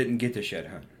 Places I didn't get to shed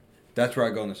hunt. That's where I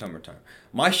go in the summertime.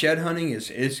 My shed hunting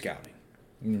is scouting.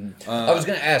 I was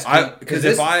going to ask because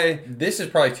this is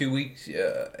probably 2 weeks.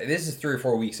 This is 3 or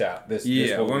 4 weeks out.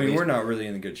 We're not really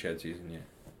in the good shed season yet.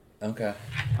 Okay.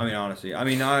 I mean, honestly,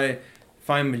 I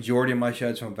find majority of my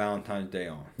sheds from Valentine's Day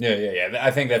on. Yeah.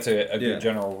 I think that's a good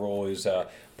general rule is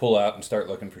pull out and start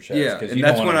looking for sheds. Yeah, and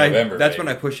that's when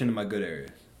I push into my good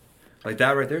areas. Like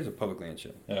that right there is a public land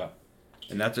shed. Yeah.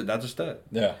 And that's a stud.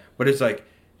 Yeah. But it's like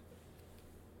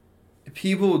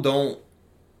people don't.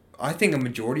 I think a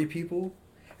majority of people,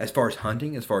 as far as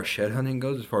hunting, as far as shed hunting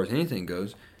goes, as far as anything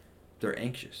goes, they're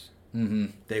anxious. Mm-hmm.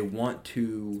 They want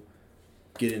to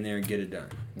get in there and get it done.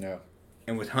 Yeah.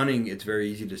 And with hunting, it's very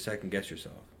easy to second guess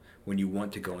yourself when you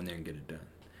want to go in there and get it done.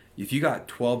 If you got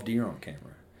 12 deer on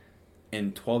camera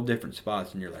in 12 different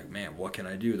spots and you're like, man, what can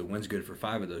I do? The wind's good for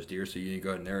 5 of those deer, so you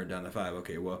go ahead and narrow it down to 5.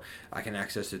 Okay, well, I can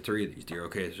access the 3 of these deer.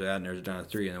 Okay, so that narrows it down to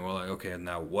 3, and then we're like, okay,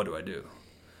 now what do I do?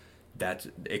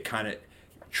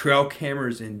 Trail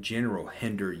cameras in general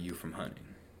hinder you from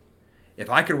hunting. If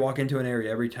I could walk into an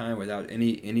area every time without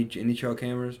any trail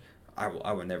cameras,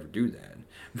 I would never do that.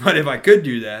 But if I could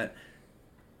do that,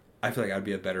 I feel like I'd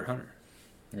be a better hunter.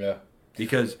 Yeah.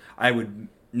 Because I would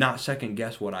not second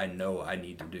guess what I know I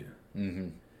need to do. Mm-hmm.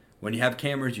 When you have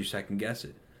cameras, you second guess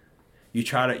it. You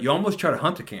almost try to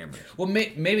hunt the cameras. Well,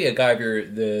 maybe a guy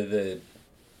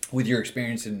with your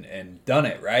experience and done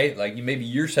it, right? Like maybe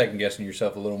you're second guessing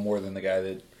yourself a little more than the guy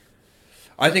that.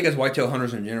 I think as whitetail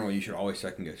hunters in general, you should always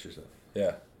second guess yourself.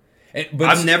 Yeah. But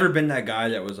I've never been that guy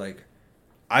that was like,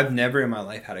 I've never in my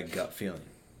life had a gut feeling.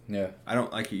 Yeah. I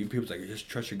don't like you. People's like, just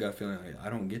trust your gut feeling. Like, I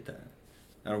don't get that.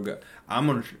 I don't get. I'm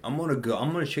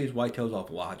gonna chase whitetails off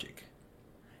logic,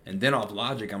 and then off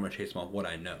logic, I'm gonna chase them off what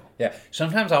I know. Yeah.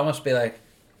 Sometimes I almost be like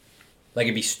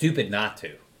it'd be stupid not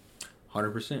to.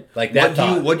 100%. Like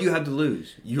that. What do you have to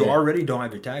lose? You already don't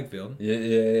have your tag filled.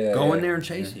 Yeah. Go in there and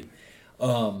chase him.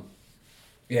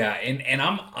 Yeah, and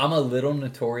I'm a little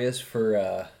notorious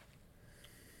for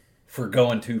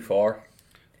going too far.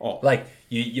 Oh, like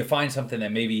you find something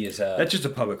that maybe is that's just a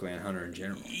public land hunter in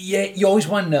general. Yeah, you always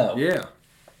want to know. Yeah.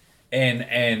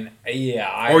 And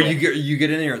yeah, or you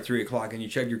get in there at 3:00 and you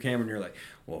check your camera and you're like,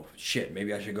 well, shit,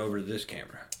 maybe I should go over to this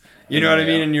camera. You know what I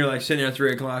mean? And you're like sitting there at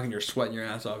 3:00 and you're sweating your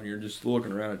ass off and you're just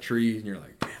looking around at trees and you're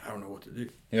like, man, I don't know what to do.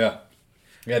 Yeah.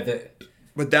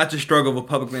 But that's a struggle of a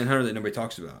public land hunter that nobody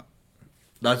talks about.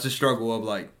 That's the struggle of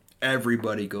like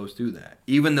everybody goes through that.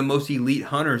 Even the most elite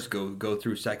hunters go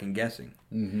through second guessing.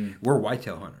 Mm-hmm. We're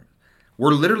whitetail hunters.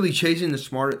 We're literally chasing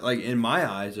in my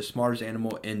eyes, the smartest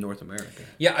animal in North America.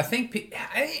 Yeah, I think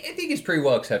it's pretty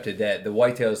well accepted that the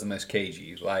whitetail is the most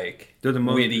cagey. Like they're the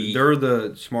most witty. They're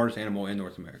the smartest animal in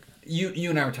North America. You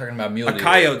and I were talking about mule deer. A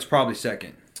coyote's probably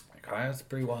second. A coyote's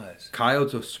pretty wise.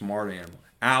 Coyote's a smart animal.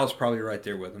 Owl's probably right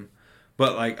there with him.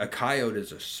 But like a coyote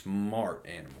is a smart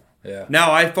animal. Yeah.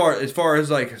 Now, as far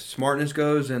as like smartness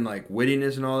goes and like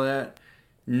wittiness and all that,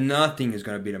 nothing is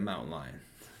going to beat a mountain lion.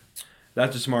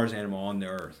 That's the smartest animal on the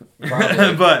earth.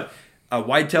 But a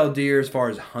whitetail deer, as far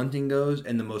as hunting goes,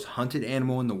 and the most hunted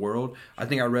animal in the world, I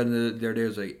think I read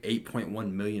there's like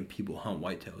 8.1 million people hunt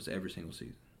whitetails every single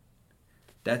season.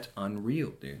 That's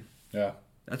unreal, dude. Yeah.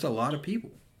 That's a lot of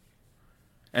people.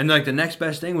 And like the next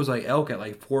best thing was like elk at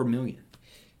like 4 million.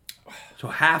 So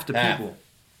half the people.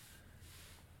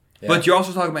 Yeah. But you're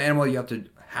also talking about animal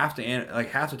half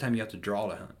the time you have to draw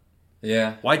to hunt.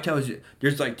 Yeah. Whitetails,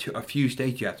 there's like a few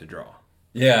states you have to draw.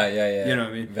 Yeah. You know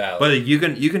what I mean? Valid. But you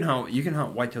can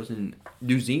hunt whitetails in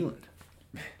New Zealand.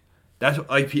 That's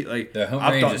like the home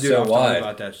I've range thought, is dude, so I've thought wide.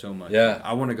 about that so much. Yeah.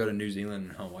 I want to go to New Zealand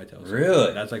and hunt whitetails.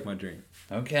 Really? That's like my dream.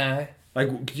 Okay. Like,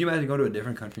 could you imagine going to a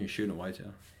different country and shooting a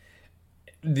whitetail?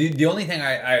 The only thing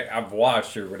I've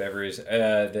watched or whatever is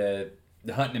the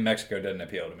hunting in Mexico doesn't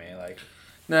appeal to me. Like,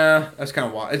 Nah, that's kind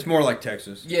of wild. It's more like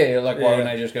Texas. yeah, like why Yeah. wouldn't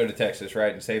I just go to Texas,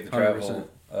 right, and save the travel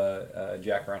 100%.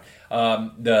 jack around?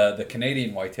 The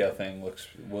Canadian whitetail thing looks.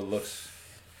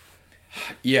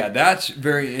 Yeah, that's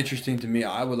very interesting to me.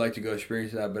 I would like to go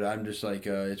experience that, but I'm just like,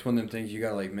 it's one of them things you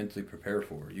gotta like mentally prepare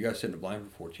for. You gotta sit in the blind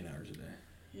for 14 hours a day.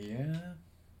 Yeah.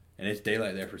 And it's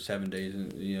daylight there for 7 days,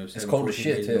 and It's cold as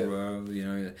shit,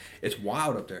 too. It's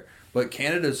wild up there. But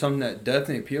Canada is something that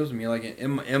definitely appeals to me. Like,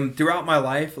 throughout my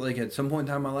life, like at some point in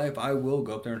time in my life, I will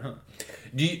go up there and hunt.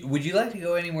 Would you like to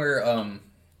go anywhere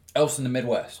else in the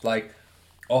Midwest? Like,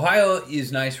 Ohio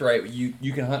is nice, right?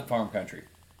 You can hunt farm country.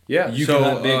 Yeah, You can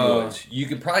hunt big woods. You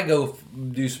could probably go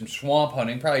do some swamp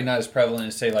hunting. Probably not as prevalent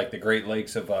as, say, like the Great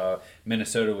Lakes of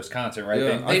Minnesota, Wisconsin, right?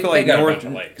 Yeah, They I feel like got a bunch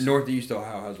of lakes. Northeast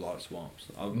Ohio has a lot of swamps.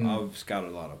 I've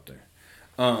scouted a lot up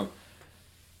there.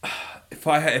 If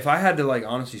I had to like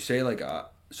honestly say like,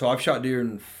 so I've shot deer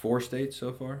in 4 states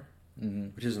so far,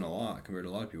 which isn't a lot compared to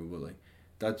a lot of people, but like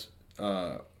that's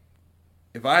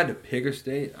if I had to pick a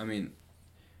state, I mean,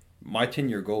 my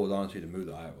 10-year goal is honestly to move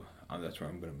to Iowa. That's where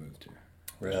I'm gonna move to.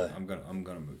 Really? I'm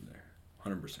gonna move there,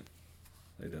 100%.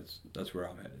 Like that's where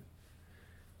I'm headed.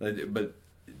 Like, but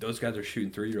those guys are shooting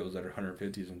 3-year-olds that are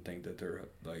 150s and think that they're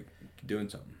like doing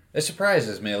something. It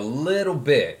surprises me a little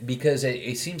bit because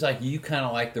it seems like you kind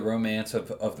of like the romance of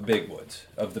the big woods,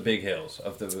 of the big hills,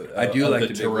 of the I do like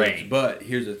the terrain. big woods, but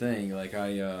here's the thing: like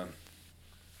I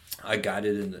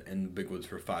guided in the big woods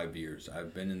for 5 years.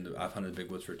 I've hunted the big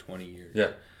woods for 20 years. Yeah.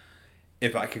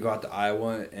 If I could go out to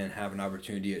Iowa and have an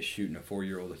opportunity at shooting a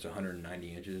 4-year-old that's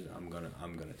 190 inches, I'm gonna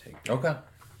take it. Okay.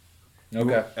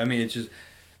 Okay. I mean,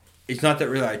 it's not that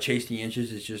really I chase the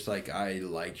inches. It's just like I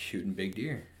like shooting big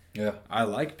deer. Yeah. I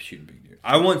like shooting big deer.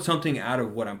 I want something out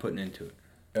of what I'm putting into it.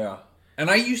 Yeah. And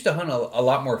I used to hunt a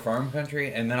lot more farm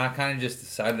country, and then I kind of just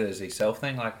decided as a self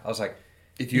thing. Like, I was like,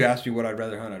 If you ask me what I'd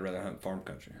rather hunt farm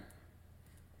country.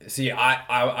 see,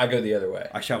 I go the other way.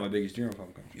 I shot my biggest deer in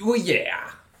farm country. Well,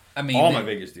 yeah. I mean, All my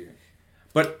biggest deer.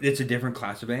 But it's a different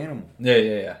class of animal.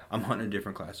 Yeah. I'm hunting a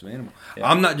different class of animal. Yeah.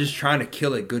 I'm not just trying to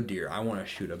kill a good deer. I want to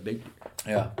shoot a big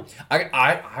deer. Yeah.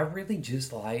 I really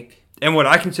just like. And what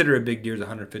I consider a big deer is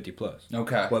 150 plus.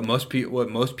 Okay. What most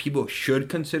people should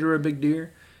consider a big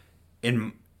deer,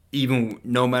 and even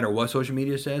no matter what social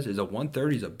media says, is a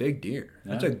 130 is a big deer.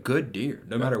 That's a good deer.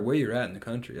 No matter where you're at in the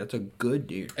country, that's a good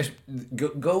deer.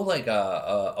 Go like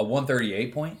a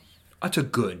 138 point. That's a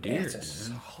good deer.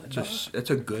 That's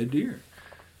a good deer.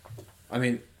 I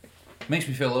mean, Makes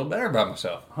me feel a little better about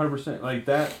myself. 100%. Like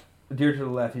that deer to the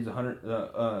left, he's 100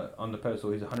 on the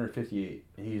pedestal. He's 158.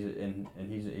 He's an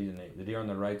 8. The deer on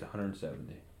the right's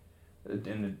 170.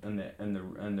 And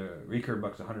the recurve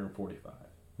buck's 145.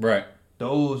 Right.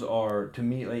 Those are, to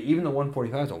me, like even the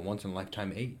 145 is a once in a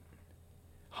lifetime 8.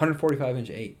 145 inch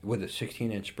 8 with a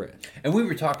 16-inch spread. And we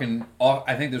were talking.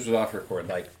 I think this was off record.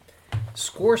 Like,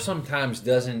 score sometimes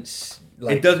doesn't.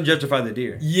 Like, It doesn't justify the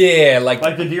deer. Yeah, like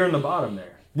Like the deer on the bottom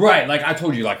there. right. Like I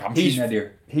told you, like I'm He's shooting that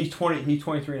deer. He's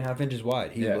 23 and a half inches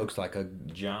wide. He Yeah. looks like a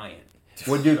giant.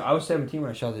 Well, dude, I was 17 when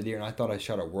I shot the deer, and I thought I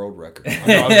shot a world record.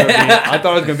 I thought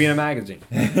I was going to be in a magazine.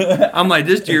 I'm like,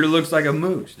 this deer looks like a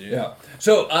moose, dude. Yeah.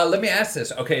 So let me ask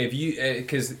this. Okay, if you,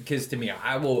 because to me,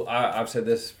 I've said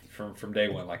this from day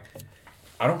one. Like,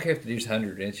 I don't care if the deer's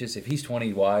 100 inches. If he's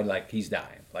 20 wide, like he's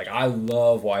dying. Like I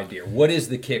love wide deer. What is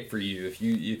the kick for you if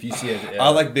you see it? I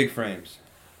like big frames.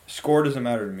 Score doesn't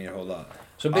matter to me a whole lot.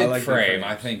 So big like frame.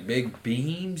 I think big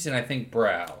beams and I think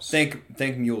brows.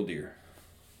 Think mule deer.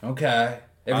 Okay.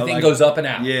 Everything like- goes up and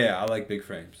out. Yeah, I like big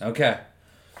frames. Okay.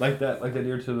 Like that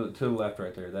deer to the left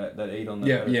right there. That 8 on the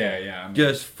Yeah.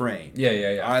 Just frame.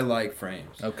 Yeah. I like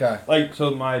frames. Okay. Like,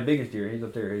 so my biggest deer, he's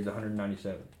up there. He's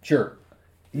 197. Sure.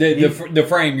 The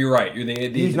frame. You're right. You're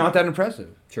He's not that impressive.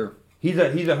 Sure. He's a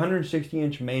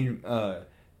 160-inch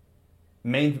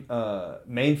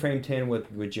mainframe 10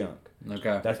 with junk.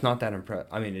 Okay. That's not that impressive.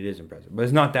 I mean, it is impressive, but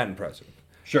it's not that impressive.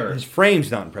 Sure. His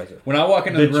frame's not impressive. When I walk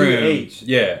into the The room, 2.8s.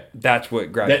 yeah, That's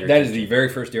what grabs your that is attention. the very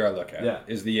first deer I look at. Yeah.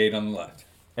 Is the 8 on the left.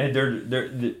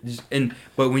 And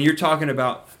but when you're talking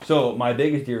about, so my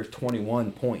biggest deer is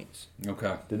 21 points.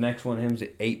 Okay. The next one him's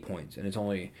at 8 points, and it's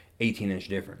only 18-inch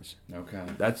difference. Okay.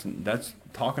 That's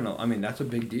talking. I mean, that's a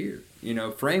big deer. You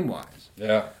know, frame wise.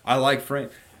 Yeah. I like frame.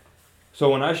 So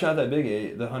when I shot that big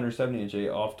 8, the 170-inch 8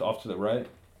 off to the right,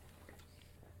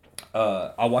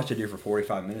 I watched a deer for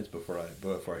 45 minutes before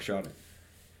I shot him.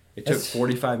 It took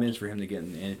 45 minutes for him to get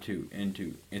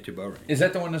into bow range. Is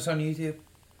that the one that's on YouTube?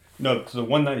 No, so the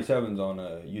 197's on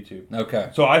YouTube. Okay.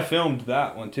 So I filmed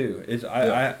that one too.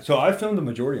 I filmed the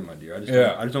majority of my deer.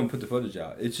 I just don't put the footage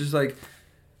out. It's just like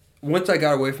once I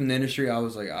got away from the industry, I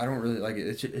was like, I don't really like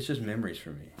it. It's just memories for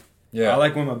me. Yeah. I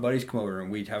like when my buddies come over and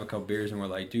we'd have a couple beers and we're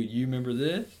like, dude, you remember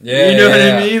this? Yeah. You know what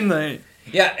I mean? Like.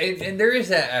 Yeah, and there is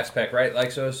that aspect, right?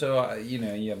 Like, so you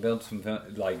know, you build some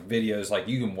like videos, like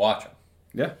you can watch them.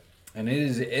 Yeah. And it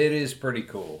is pretty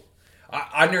cool.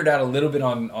 I nerd out a little bit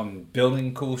on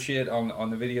building cool shit on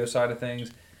the video side of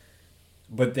things,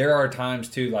 but there are times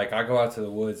too, like I go out to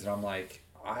the woods and I'm like,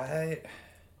 I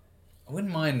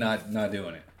wouldn't mind not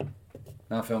doing it,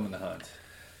 not filming the hunts.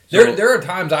 So, there are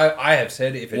times I have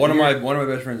said if one of my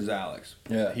best friends is Alex.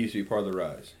 Yeah, he used to be part of the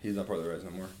Rise. He's not part of the Rise no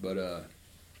more, but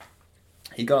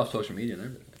he got off social media and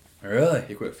everything. Really?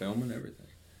 He quit filming and everything.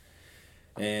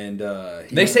 And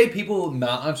they say people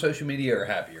not on social media are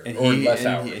happier or less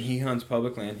hours. He hunts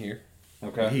public land here.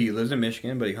 Okay. He lives in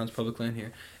Michigan, but he hunts public land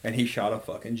here. And he shot a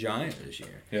fucking giant this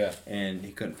year. Yeah. And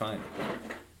he couldn't find it.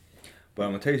 But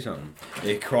I'm gonna tell you something.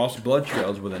 They crossed blood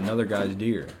trails with another guy's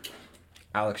deer.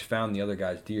 Alex found the other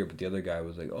guy's deer, but the other guy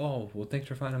was like, "Oh, well, thanks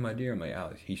for finding my deer." I'm like,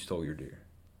 "Alex, he stole your deer.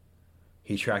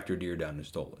 He tracked your deer down and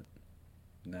stole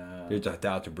it." No. There's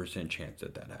 1,000% chance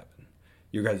that happened.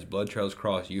 Your guys' blood trails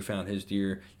crossed. You found his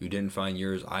deer. You didn't find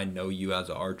yours. I know you as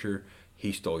an archer.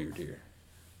 He stole your deer.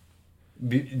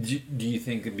 Do you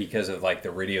think because of like the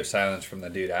radio silence from the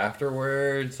dude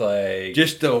afterwards, like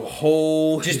just the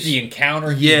whole, just the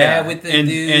encounter he had with the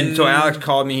dude? And so Alex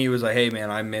called me. He was like, "Hey man,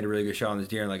 I made a really good shot on this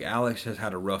deer." And like Alex has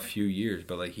had a rough few years,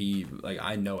 but like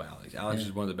I know Alex. Alex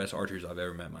is one of the best archers I've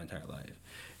ever met in my entire life.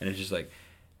 And it's just like,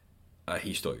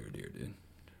 he stole your deer, dude.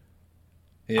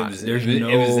 It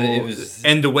was,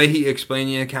 and the way he explained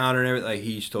the encounter and everything, like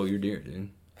he stole your deer, dude.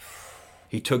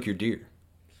 He took your deer.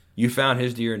 You found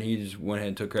his deer, and he just went ahead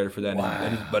and took credit for that. Wow.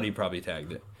 And his buddy probably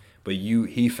tagged it, but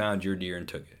he found your deer and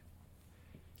took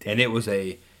it. And it was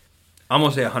I'm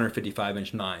gonna say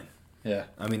 155-inch 9. Yeah,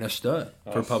 I mean a stud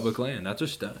for public land. That's a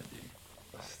stud,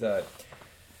 dude. A stud,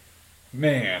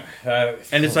 man.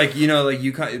 And it's like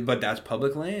but that's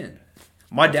public land.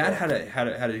 My dad had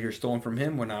a deer stolen from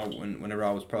him whenever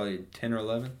I was probably 10 or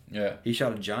 11. Yeah. He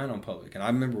shot a giant on public, and I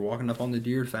remember walking up on the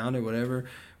deer, found it, whatever.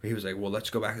 He was like, "Well, let's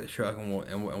go back to the truck and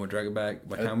we'll drag it back."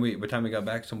 By the time we got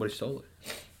back, somebody stole it.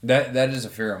 That is a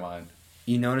fear of mine.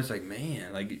 You know, and it's like,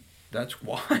 man, like that's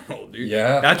wild, dude.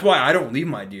 Yeah. That's why I don't leave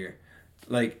my deer.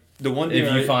 Like the one deer,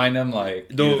 if you find them, like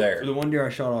you're there. The one deer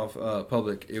I shot off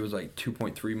public, it was like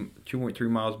 2.3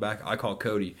 miles back. I called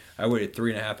Cody. I waited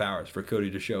 3.5 hours for Cody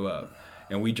to show up.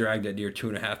 And we dragged that deer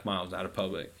 2.5 miles out of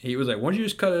public. He was like, "Why don't you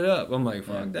just cut it up?" I'm like,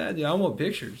 "Fuck that, dude. I want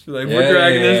pictures. Like, we're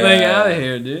dragging this thing out of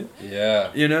here, dude."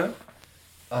 Yeah. You know.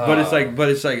 But it's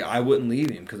like I wouldn't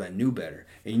leave him because I knew better.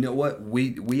 And you know what?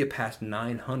 We had passed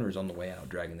 9 hunters on the way out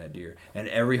dragging that deer, and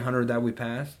every hunter that we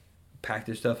passed packed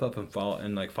his stuff up and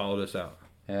followed us out.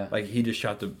 Yeah. Like he just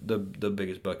shot the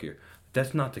biggest buck here.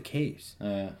 That's not the case.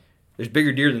 Yeah. There's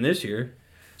bigger deer than this here.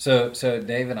 So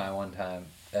Dave and I one time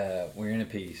we were in a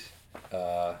piece.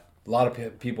 A lot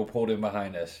of people pulled in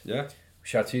behind us. Yeah, we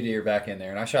shot 2 deer back in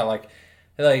there, and I shot like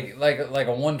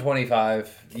a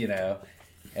 125, you know,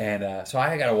 and so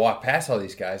I got to walk past all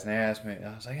these guys, and they asked me.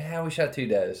 I was like, "Yeah, we shot 2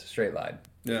 dead, straight line."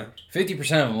 Yeah, 50%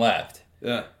 of them left.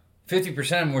 Yeah, 50% of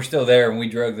them were still there, and we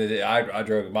drug I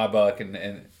drug my buck, and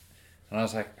I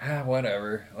was like,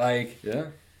 whatever, like yeah.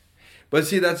 But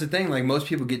see, that's the thing. Like most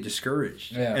people get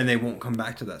discouraged, and they won't come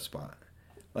back to that spot.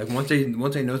 Like once they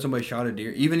know somebody shot a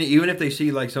deer, even if they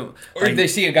see like some, or if they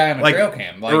see a guy on a trail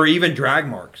cam, or even drag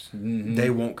marks, they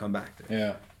won't come back there.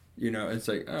 Yeah, you know, it's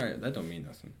like, all right, that don't mean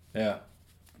nothing. Yeah,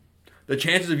 the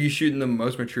chances of you shooting the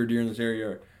most mature deer in this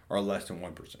area are less than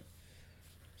 1%.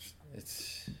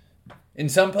 It's in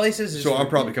some places. So I'm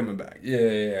probably coming back.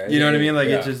 Yeah. You know what I mean? Like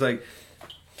it's just like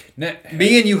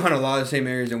me and you hunt a lot of the same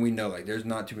areas, and we know like there's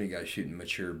not too many guys shooting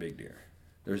mature big deer.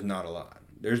 There's not a lot.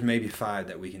 There's maybe 5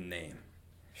 that we can name.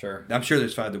 Sure. I'm sure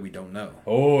there's 5 that we don't know.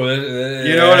 Oh,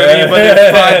 you know what I mean?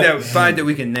 But there's 5 that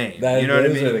we can name. You know what I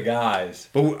mean? Those are the guys.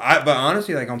 But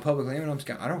honestly, like on public land,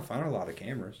 I don't find a lot of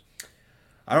cameras.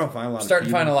 I don't find a lot. Starting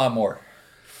to find a lot more.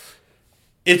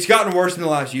 It's gotten worse in the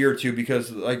last year or two because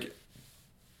like,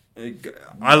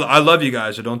 I love you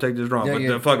guys, so don't take this wrong. But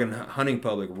the fucking hunting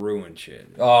public ruined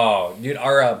shit. Oh, dude,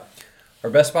 our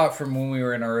best spot from when we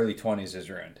were in our early 20s is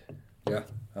ruined. Yeah.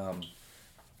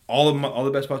 All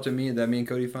the best spots that me and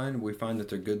Cody find, we find that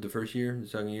they're good the first year, the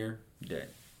second year, dead.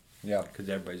 Yeah. Because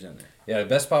everybody's in there. Yeah, the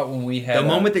best spot when we had... The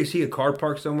moment they see a car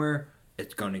parked somewhere,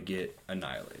 it's going to get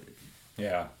annihilated.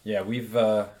 Yeah,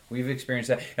 we've experienced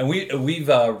that, and we've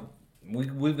gone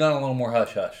a little more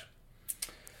hush hush.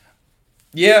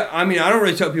 Yeah, I mean, I don't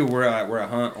really tell people where I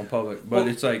hunt on public, but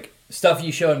it's like stuff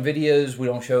you show in videos, we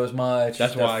don't show as much.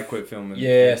 That's stuff, why I quit filming.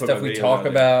 Yeah, stuff we talk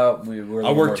about.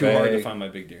 I work too hard to find my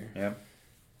big deer.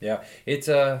 Yeah. It's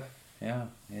very.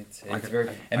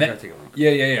 And then, take a look.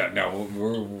 Yeah.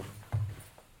 No,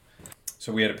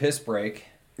 so we had a piss break.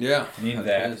 Yeah, Needed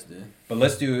that. But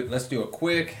let's do a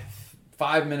quick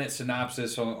 5-minute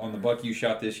synopsis on the buck you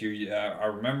shot this year. I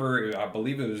remember, I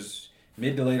believe it was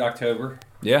mid to late October.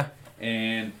 Yeah.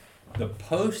 And the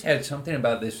post had something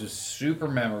about this was super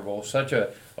memorable, such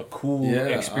a cool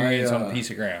experience on a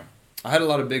piece of ground. I had a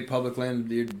lot of big public land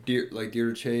deer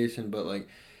to chase, but like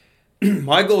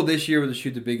my goal this year was to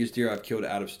shoot the biggest deer I've killed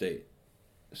out of state.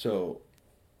 So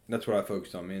that's what I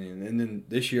focused on, man. And then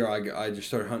this year I just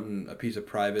started hunting a piece of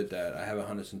private that I haven't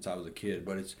hunted since I was a kid.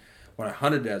 But it's when I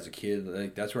hunted as a kid,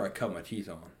 like that's where I cut my teeth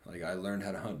on. Like I learned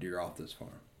how to hunt deer off this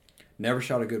farm. Never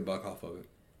shot a good buck off of it.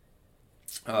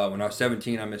 When I was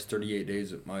 17, I missed 38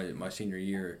 days of my senior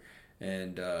year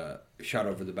and shot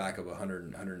over the back of a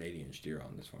 180-inch deer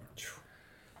on this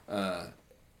farm.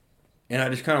 And I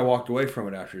just kind of walked away from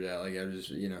it after that. Like I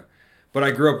just, but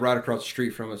I grew up right across the street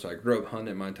from it, so I grew up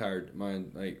hunting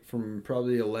like from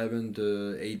probably 11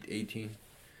 to 18.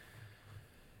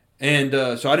 And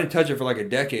so I didn't touch it for like a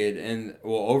decade,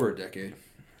 over a decade.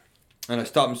 And I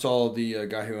stopped and saw the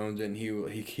guy who owns it, and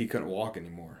he couldn't walk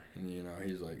anymore. And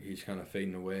he's kind of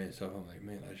fading away and stuff. I'm like,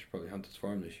 man, I should probably hunt this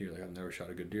farm this year. Like I've never shot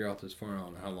a good deer off this farm. I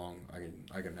don't know how long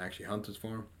I can actually hunt this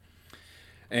farm.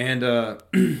 And I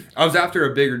was after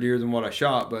a bigger deer than what I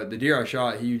shot, but the deer I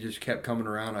shot, he just kept coming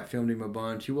around. I filmed him a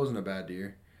bunch. He wasn't a bad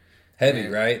deer. Heavy,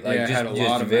 right? Like had a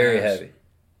lot of very mass. heavy.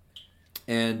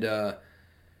 And I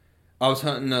was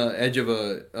hunting the edge of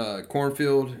a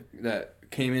cornfield that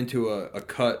came into a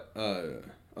cut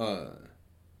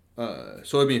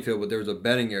soybean field, but there was a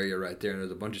bedding area right there, and there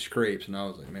was a bunch of scrapes. And I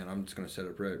was like, man, I'm just gonna set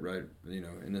up right,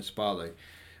 in this spot. Like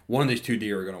one of these two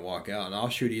deer are gonna walk out, and I'll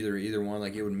shoot either one.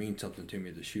 Like it would mean something to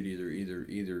me to shoot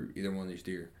either one of these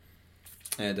deer.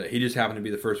 And he just happened to be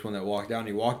the first one that walked out, and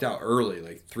he walked out early,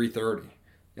 like 3:30,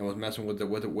 and was messing with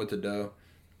the doe.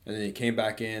 And then he came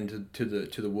back in to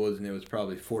the woods, and it was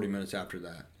probably 40 minutes after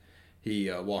that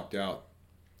he walked out,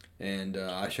 and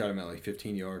I shot him at like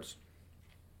 15 yards.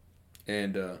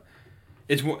 And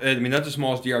that's the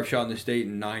smallest deer I've shot in the state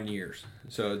in 9 years.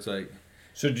 So it's like.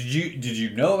 So did you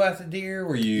know about the deer?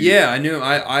 Were you? Yeah, I knew.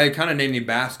 I kind of named him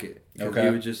Basket. Okay. He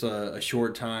was just a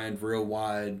short tined, real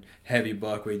wide, heavy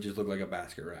buck where he just looked like a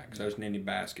basket rack. So I just named him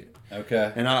Basket.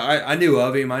 Okay. And I knew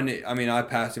of him. I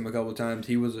passed him a couple of times.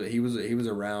 He was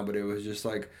around, but it was just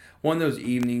like one of those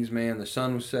evenings, man. The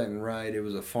sun was setting right. It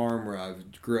was a farm where I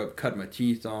grew up, cutting my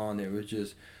teeth on. It was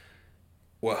just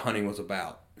what hunting was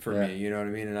about for me. You know what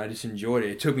I mean? And I just enjoyed it.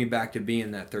 It took me back to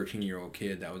being that 13-year-old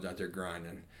kid that was out there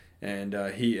grinding. And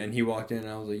he walked in, and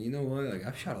I was like, you know what? Like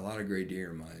I've shot a lot of great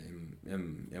deer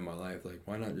in my life. Like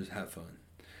why not just have fun?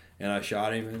 And I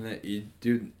shot him, and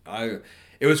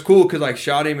it was cool because like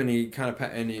shot him, and he kind of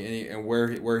and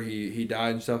where he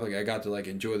died and stuff. Like I got to like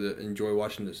enjoy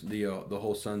watching the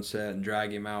whole sunset and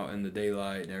drag him out in the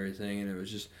daylight and everything. And it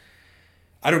was just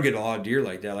I don't get a lot of deer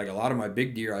like that. Like a lot of my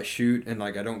big deer I shoot, and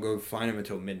like I don't go find them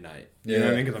until midnight. You know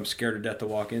what I mean? Because I'm scared to death to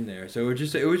walk in there. So it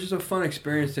was just a fun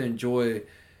experience to enjoy.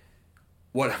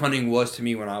 What hunting was to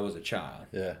me when I was a child.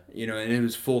 Yeah. And it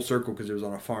was full circle because it was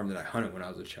on a farm that I hunted when I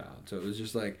was a child. So it was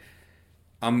just like,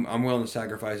 I'm willing to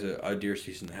sacrifice a deer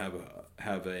season to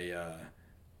have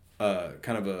a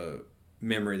kind of a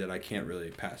memory that I can't really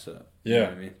pass up. Yeah. You know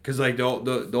what I mean? Because like the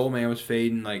old man was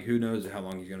fading. Like who knows how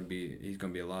long he's gonna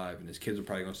be alive, and his kids are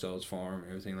probably gonna sell his farm and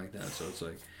everything like that. So it's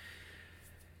like.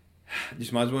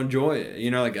 Just might as well enjoy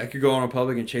it. Like I could go on a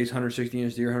public and chase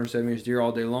 160-inch deer, 170-inch deer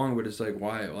all day long, but it's like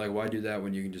why do that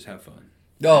when you can just have fun?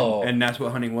 Oh. And that's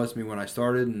what hunting was to me when I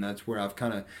started, and that's where I've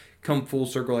kind of come full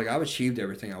circle. Like I've achieved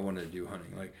everything I wanted to do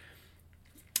hunting. Like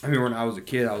I mean, when I was a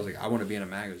kid, I was like, I want to be in a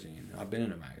magazine. I've been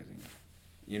in a magazine.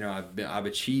 I've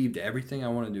achieved everything I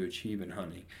wanted to achieve in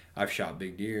hunting. I've shot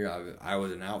big deer. I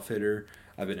was an outfitter.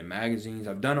 I've been in magazines.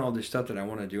 I've done all this stuff that I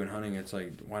want to do in hunting. It's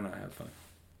like, why not have fun?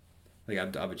 Like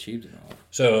I've achieved it all.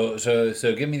 So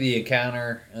give me the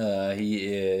encounter.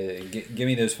 Give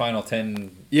me those final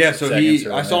 10. Yeah, so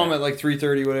I saw him at at like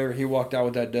 3:30, whatever. He walked out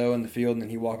with that doe in the field, and then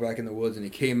he walked back in the woods, and he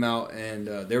came out, and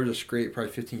there was a scrape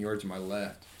probably 15 yards to my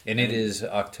left. And it is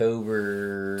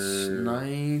October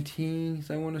 19th,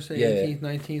 I want to say. Yeah. 18th,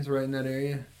 19th, right in that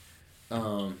area.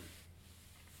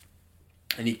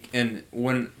 And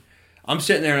when I'm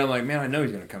sitting there and I'm like, man, I know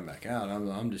he's gonna come back out.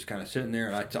 I'm just kind of sitting there,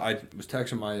 and I was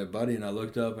texting my buddy, and I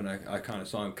looked up and I kind of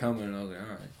saw him coming, and I was like, all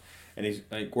right. And he's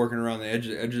like working around the edge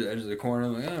of the corner.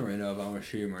 I'm like, I don't really know if I'm gonna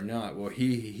shoot him or not. Well,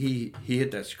 he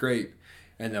hit that scrape,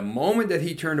 and the moment that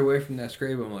he turned away from that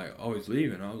scrape, I'm like, oh, he's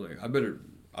leaving. I was like, I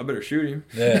better shoot him.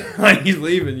 Yeah. Like, he's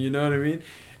leaving. You know what I mean?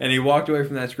 And he walked away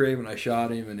from that scrape, and I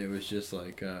shot him, and it was just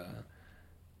like.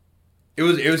 It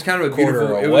was kind of a quarter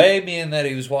beautiful away, being that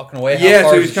he was walking away. Yeah,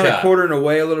 so he was kind of quartering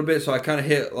away a little bit, so I kind of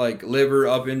hit like liver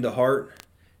up into heart,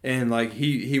 and like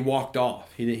he walked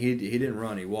off. He didn't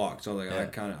run. He walked. So like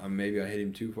maybe I hit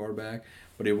him too far back,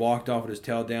 but he walked off with his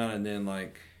tail down, and then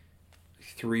like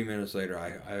 3 minutes later,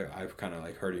 I kind of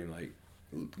like heard him like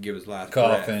give his last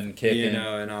coughing, breath, kicking, you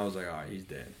know, and I was like, all right, he's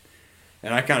dead.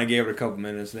 And I kind of gave it a couple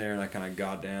minutes there, and I kind of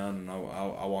got down, and I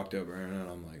walked over, and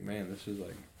I'm like, man, this is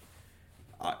like.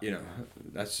 You know,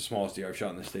 that's the smallest deer I've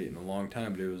shot in the state in a long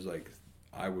time, but it was like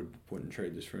I wouldn't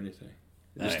trade this for anything.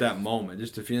 Just that moment,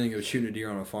 just the feeling of shooting a deer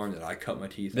on a farm that I cut my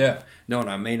teeth on. Knowing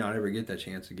I may not ever get that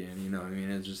chance again, you know what I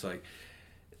mean? It's just like,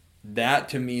 that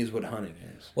to me is what hunting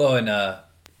is. Well, and I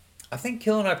think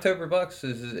killing October bucks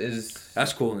is...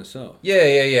 That's cool in itself.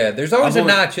 Yeah. There's always a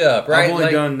notch up, right? I've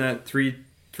only done that three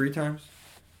times.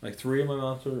 Like 3 of my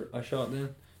mounts I shot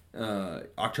then.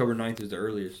 October 9th is the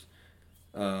earliest.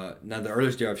 Now the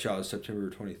earliest deer I've shot is September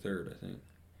 23rd, I think.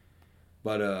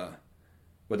 But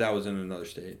that was in another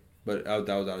state. But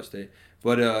that was out of state.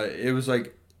 But it was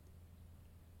like,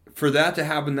 for that to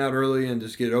happen that early and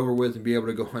just get it over with and be able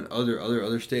to go hunt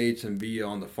other states and be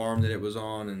on the farm that it was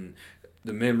on, and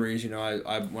the memories, you know,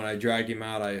 I when I dragged him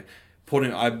out, I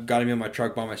got him in my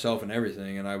truck by myself and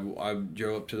everything, and I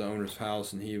drove up to the owner's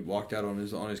house, and he walked out on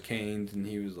his canes, and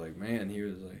he was like,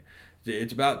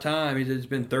 it's about time. He said, it's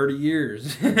been 30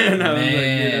 years. And I was like,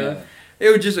 you know, it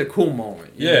was just a cool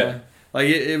moment. You know? Like,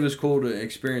 it was cool to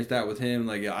experience that with him.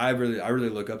 Like, I really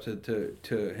look up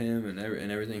to him and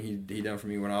everything he done for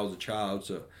me when I was a child.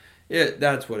 So,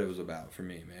 that's what it was about for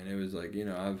me, man. It was like, you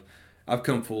know, I've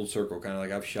come full circle, kind of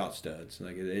like I've shot studs.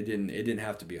 Like, it didn't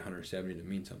have to be 170 to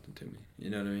mean something to me.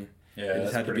 You know what I mean? Yeah, it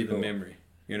just had to be cool. The memory,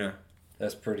 you know?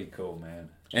 That's pretty cool, man.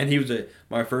 And he was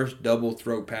my first double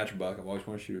throat patch buck. I've always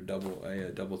wanted to shoot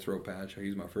a double throat patch. He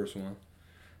was my first one,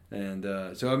 and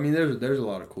so I mean, there's a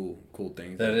lot of cool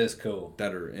things that is cool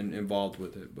that are involved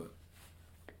with it.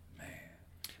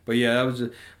 But yeah,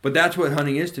 but that's what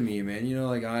hunting is to me, man. You know,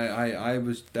 like I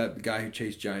was that guy who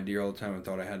chased giant deer all the time and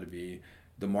thought I had to be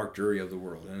the Mark Drury of the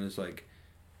world, and it's like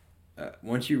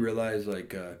once you realize,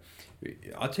 like,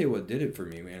 I'll tell you what did it for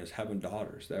me, man, is having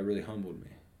daughters. That really humbled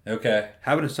me. Okay.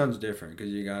 Having a son's different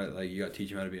because you got to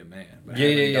teach him how to be a man. But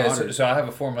yeah. So I have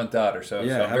a 4-month daughter, so I'm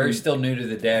very still new to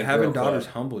the dad. Having daughters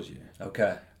humbles you.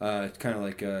 Okay. It's kind of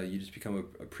like you just become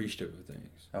appreciative of things.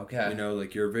 Okay. You know,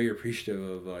 like, you're very appreciative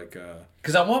of, like.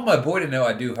 Because I want my boy to know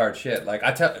I do hard shit. Like,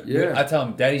 I tell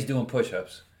him, Daddy's doing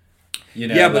push-ups. You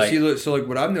know. Yeah, but see, look, so like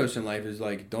what I've noticed in life is,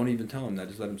 like, don't even tell him that.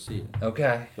 Just let him see it.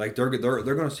 Okay. Like, they're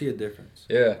gonna see a difference.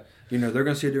 Yeah. You know, they're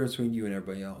going to see a difference between you and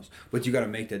everybody else. But you got to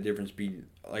make that difference be,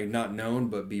 like, not known,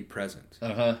 but be present.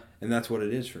 Uh-huh. And that's what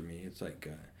it is for me. It's like,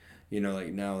 you know, like,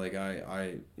 now, like,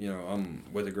 you know, I'm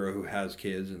with a girl who has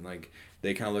kids, and, like,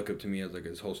 they kind of look up to me as, like,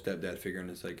 this whole stepdad figure, and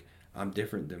it's like, I'm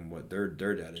different than what their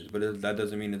dad is. But that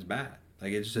doesn't mean it's bad.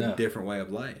 Like, it's just a different way of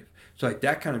life. So, like,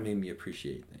 that kind of made me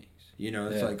appreciate things. You know,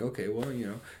 it's like, okay, well, you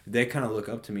know, they kind of look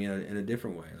up to me in a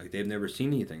different way. Like, they've never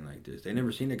seen anything like this. They've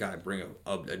never seen a guy bring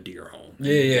a deer home.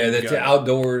 Yeah, that's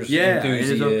outdoors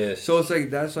enthusiast. So it's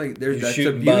like, that's like, that's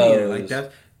a beauty bows. in it. Like,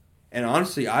 that's, and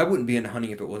honestly, I wouldn't be into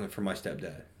hunting if it wasn't for my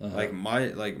stepdad. Uh-huh. Like, my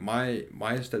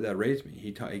stepdad raised me.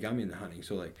 He got me into hunting.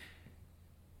 So, like,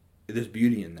 there's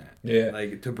beauty in that. Yeah.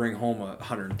 Like, to bring home a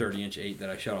 130-inch 8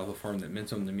 that I shot off the farm that meant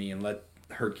something to me, and let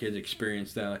her kids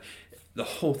experience that. Like, the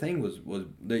whole thing was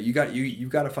that you've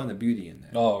got to find the beauty in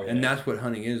that. Oh, yeah. And that's what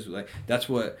hunting is. Like, that's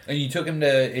what. And you took him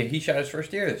to. He shot his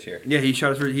first deer this year. Yeah, he's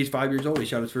 5 years old. He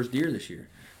shot his first deer this year.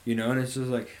 You know, and it's just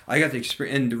like, I got the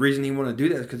experience, and the reason he wanted to do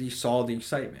that is because he saw the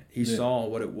excitement. He saw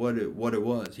what it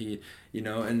was. He, you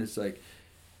know, and it's like,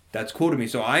 that's cool to me.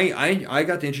 So I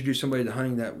got to introduce somebody to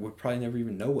hunting that would probably never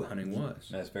even know what hunting was.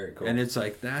 That's very cool. And it's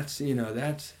like, that's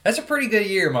a pretty good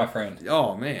year, my friend.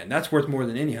 Oh man, that's worth more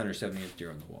than any 170-inch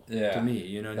deer on the wall. Yeah. To me,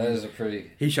 you know what I mean? mean? Is a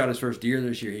pretty. He shot his first deer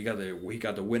this year. He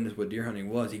got to witness what deer hunting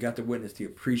was. He got to witness the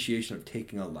appreciation of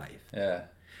taking a life. Yeah.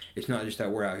 It's not just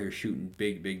that we're out here shooting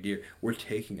big deer. We're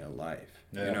taking a life.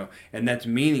 Yeah. You know, and that's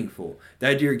meaningful.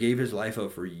 That deer gave his life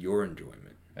up for your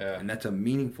enjoyment. Yeah. And that's a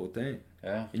meaningful thing.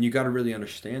 Yeah. And you got to really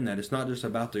understand that. It's not just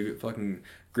about the fucking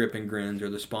grip and grins or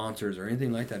the sponsors or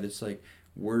anything like that. It's like,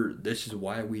 this is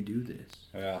why we do this.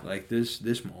 Yeah. Like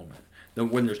this moment.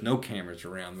 when there's no cameras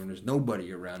around, when there's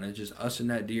nobody around, it's just us and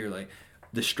that deer. Like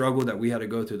the struggle that we had to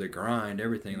go through, the grind,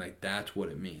 everything. Like that's what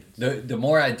it means. The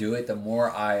more I do it, the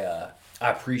more I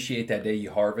appreciate that day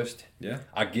you harvest. Yeah,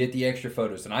 I get the extra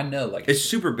photos, and I know like it's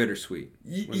super bittersweet.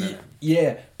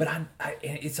 Yeah, but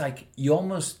it's like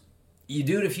you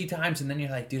do it a few times, and then you're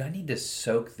like, dude, I need to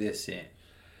soak this in.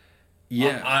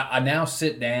 Yeah, I now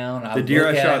sit down. The deer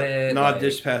look I shot, at it, not like,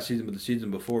 this past season, but the season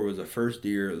before, was the first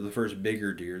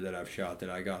bigger deer that I've shot that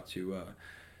I got to.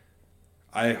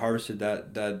 I harvested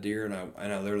that deer,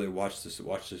 and I literally watched the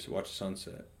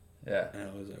sunset. Yeah, and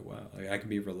I was like, wow, like I can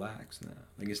be relaxed now.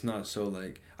 Like it's not so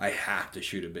like I have to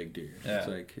shoot a big deer. Yeah. It's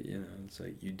like it's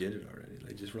like you did it already.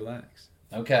 Like just relax.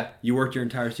 Okay. You worked your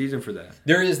entire season for that.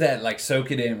 There is that like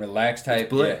soak it in, relax type. It's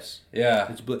bliss. Yeah.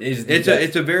 It's bliss.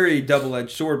 It's a very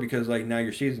double-edged sword because like now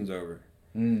your season's over,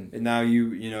 and now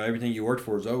you everything you worked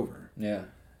for is over. Yeah.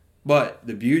 But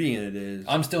the beauty in it is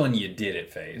I'm still in you did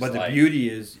it phase. But the beauty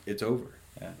is it's over.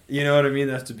 Yeah. You know what I mean?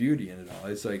 That's the beauty in it all.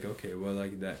 It's like okay, well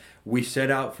like that we set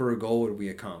out for a goal and we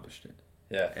accomplished it.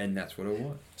 Yeah. And that's what it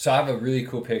was. So I have a really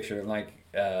cool picture like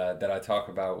that I talk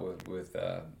about with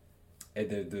the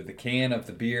can of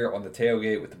the beer on the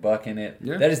tailgate with the buck in it.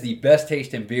 Yeah. That is the best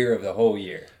tasting beer of the whole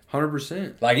year.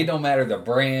 100%. Like it don't matter the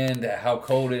brand, how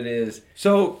cold it is.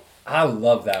 So I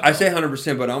love that. I say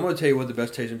 100%, but I'm going to tell you what the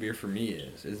best tasting beer for me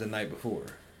is the night before.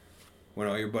 When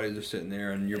all your buddies are sitting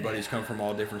there and your buddies come from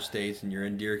all different states and you're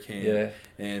in deer camp. Yeah.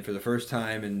 And for the first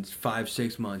time in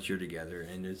 5-6 months you're together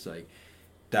and it's like,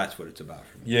 that's what it's about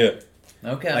for me. Yeah.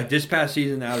 Okay. Like this past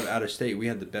season out of state, we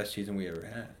had the best season we ever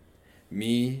had.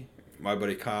 Me, my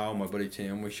buddy Kyle, my buddy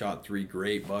Tim, we shot 3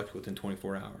 great bucks within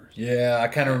 24 hours. Yeah, I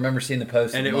kind of remember seeing the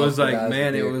post. And it was like,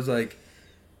 man, it was like,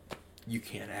 you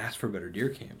can't ask for better deer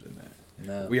camps than that.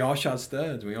 No. We all shot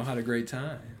studs. We all had a great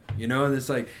time. You know, and it's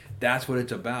like, that's what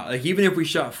it's about. Like, even if we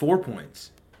shot 4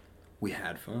 points, we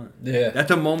had fun. Yeah.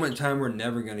 That's a moment in time we're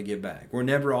never going to get back. We're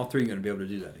never all 3 going to be able to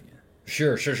do that again.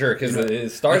 Sure. Because You know, it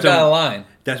starts out of line.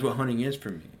 That's what hunting is for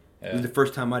me. Yeah. It was the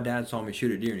first time my dad saw me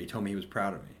shoot a deer and he told me he was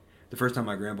proud of me. The first time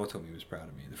my grandpa told me he was proud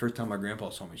of me. The first time my grandpa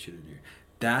saw me shoot a deer.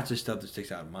 That's the stuff that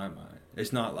sticks out in my mind.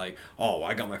 It's not like, oh,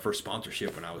 I got my first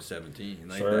sponsorship when I was 17.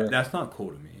 Like Sure. that's not cool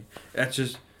to me. That's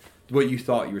just what you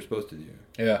thought you were supposed to do.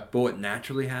 Yeah. But what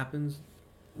naturally happens,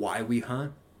 why we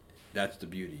hunt, that's the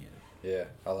beauty in it. Yeah,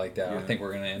 I like that. Yeah. I think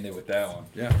we're gonna end it with that one.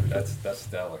 Yeah. That's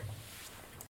stellar.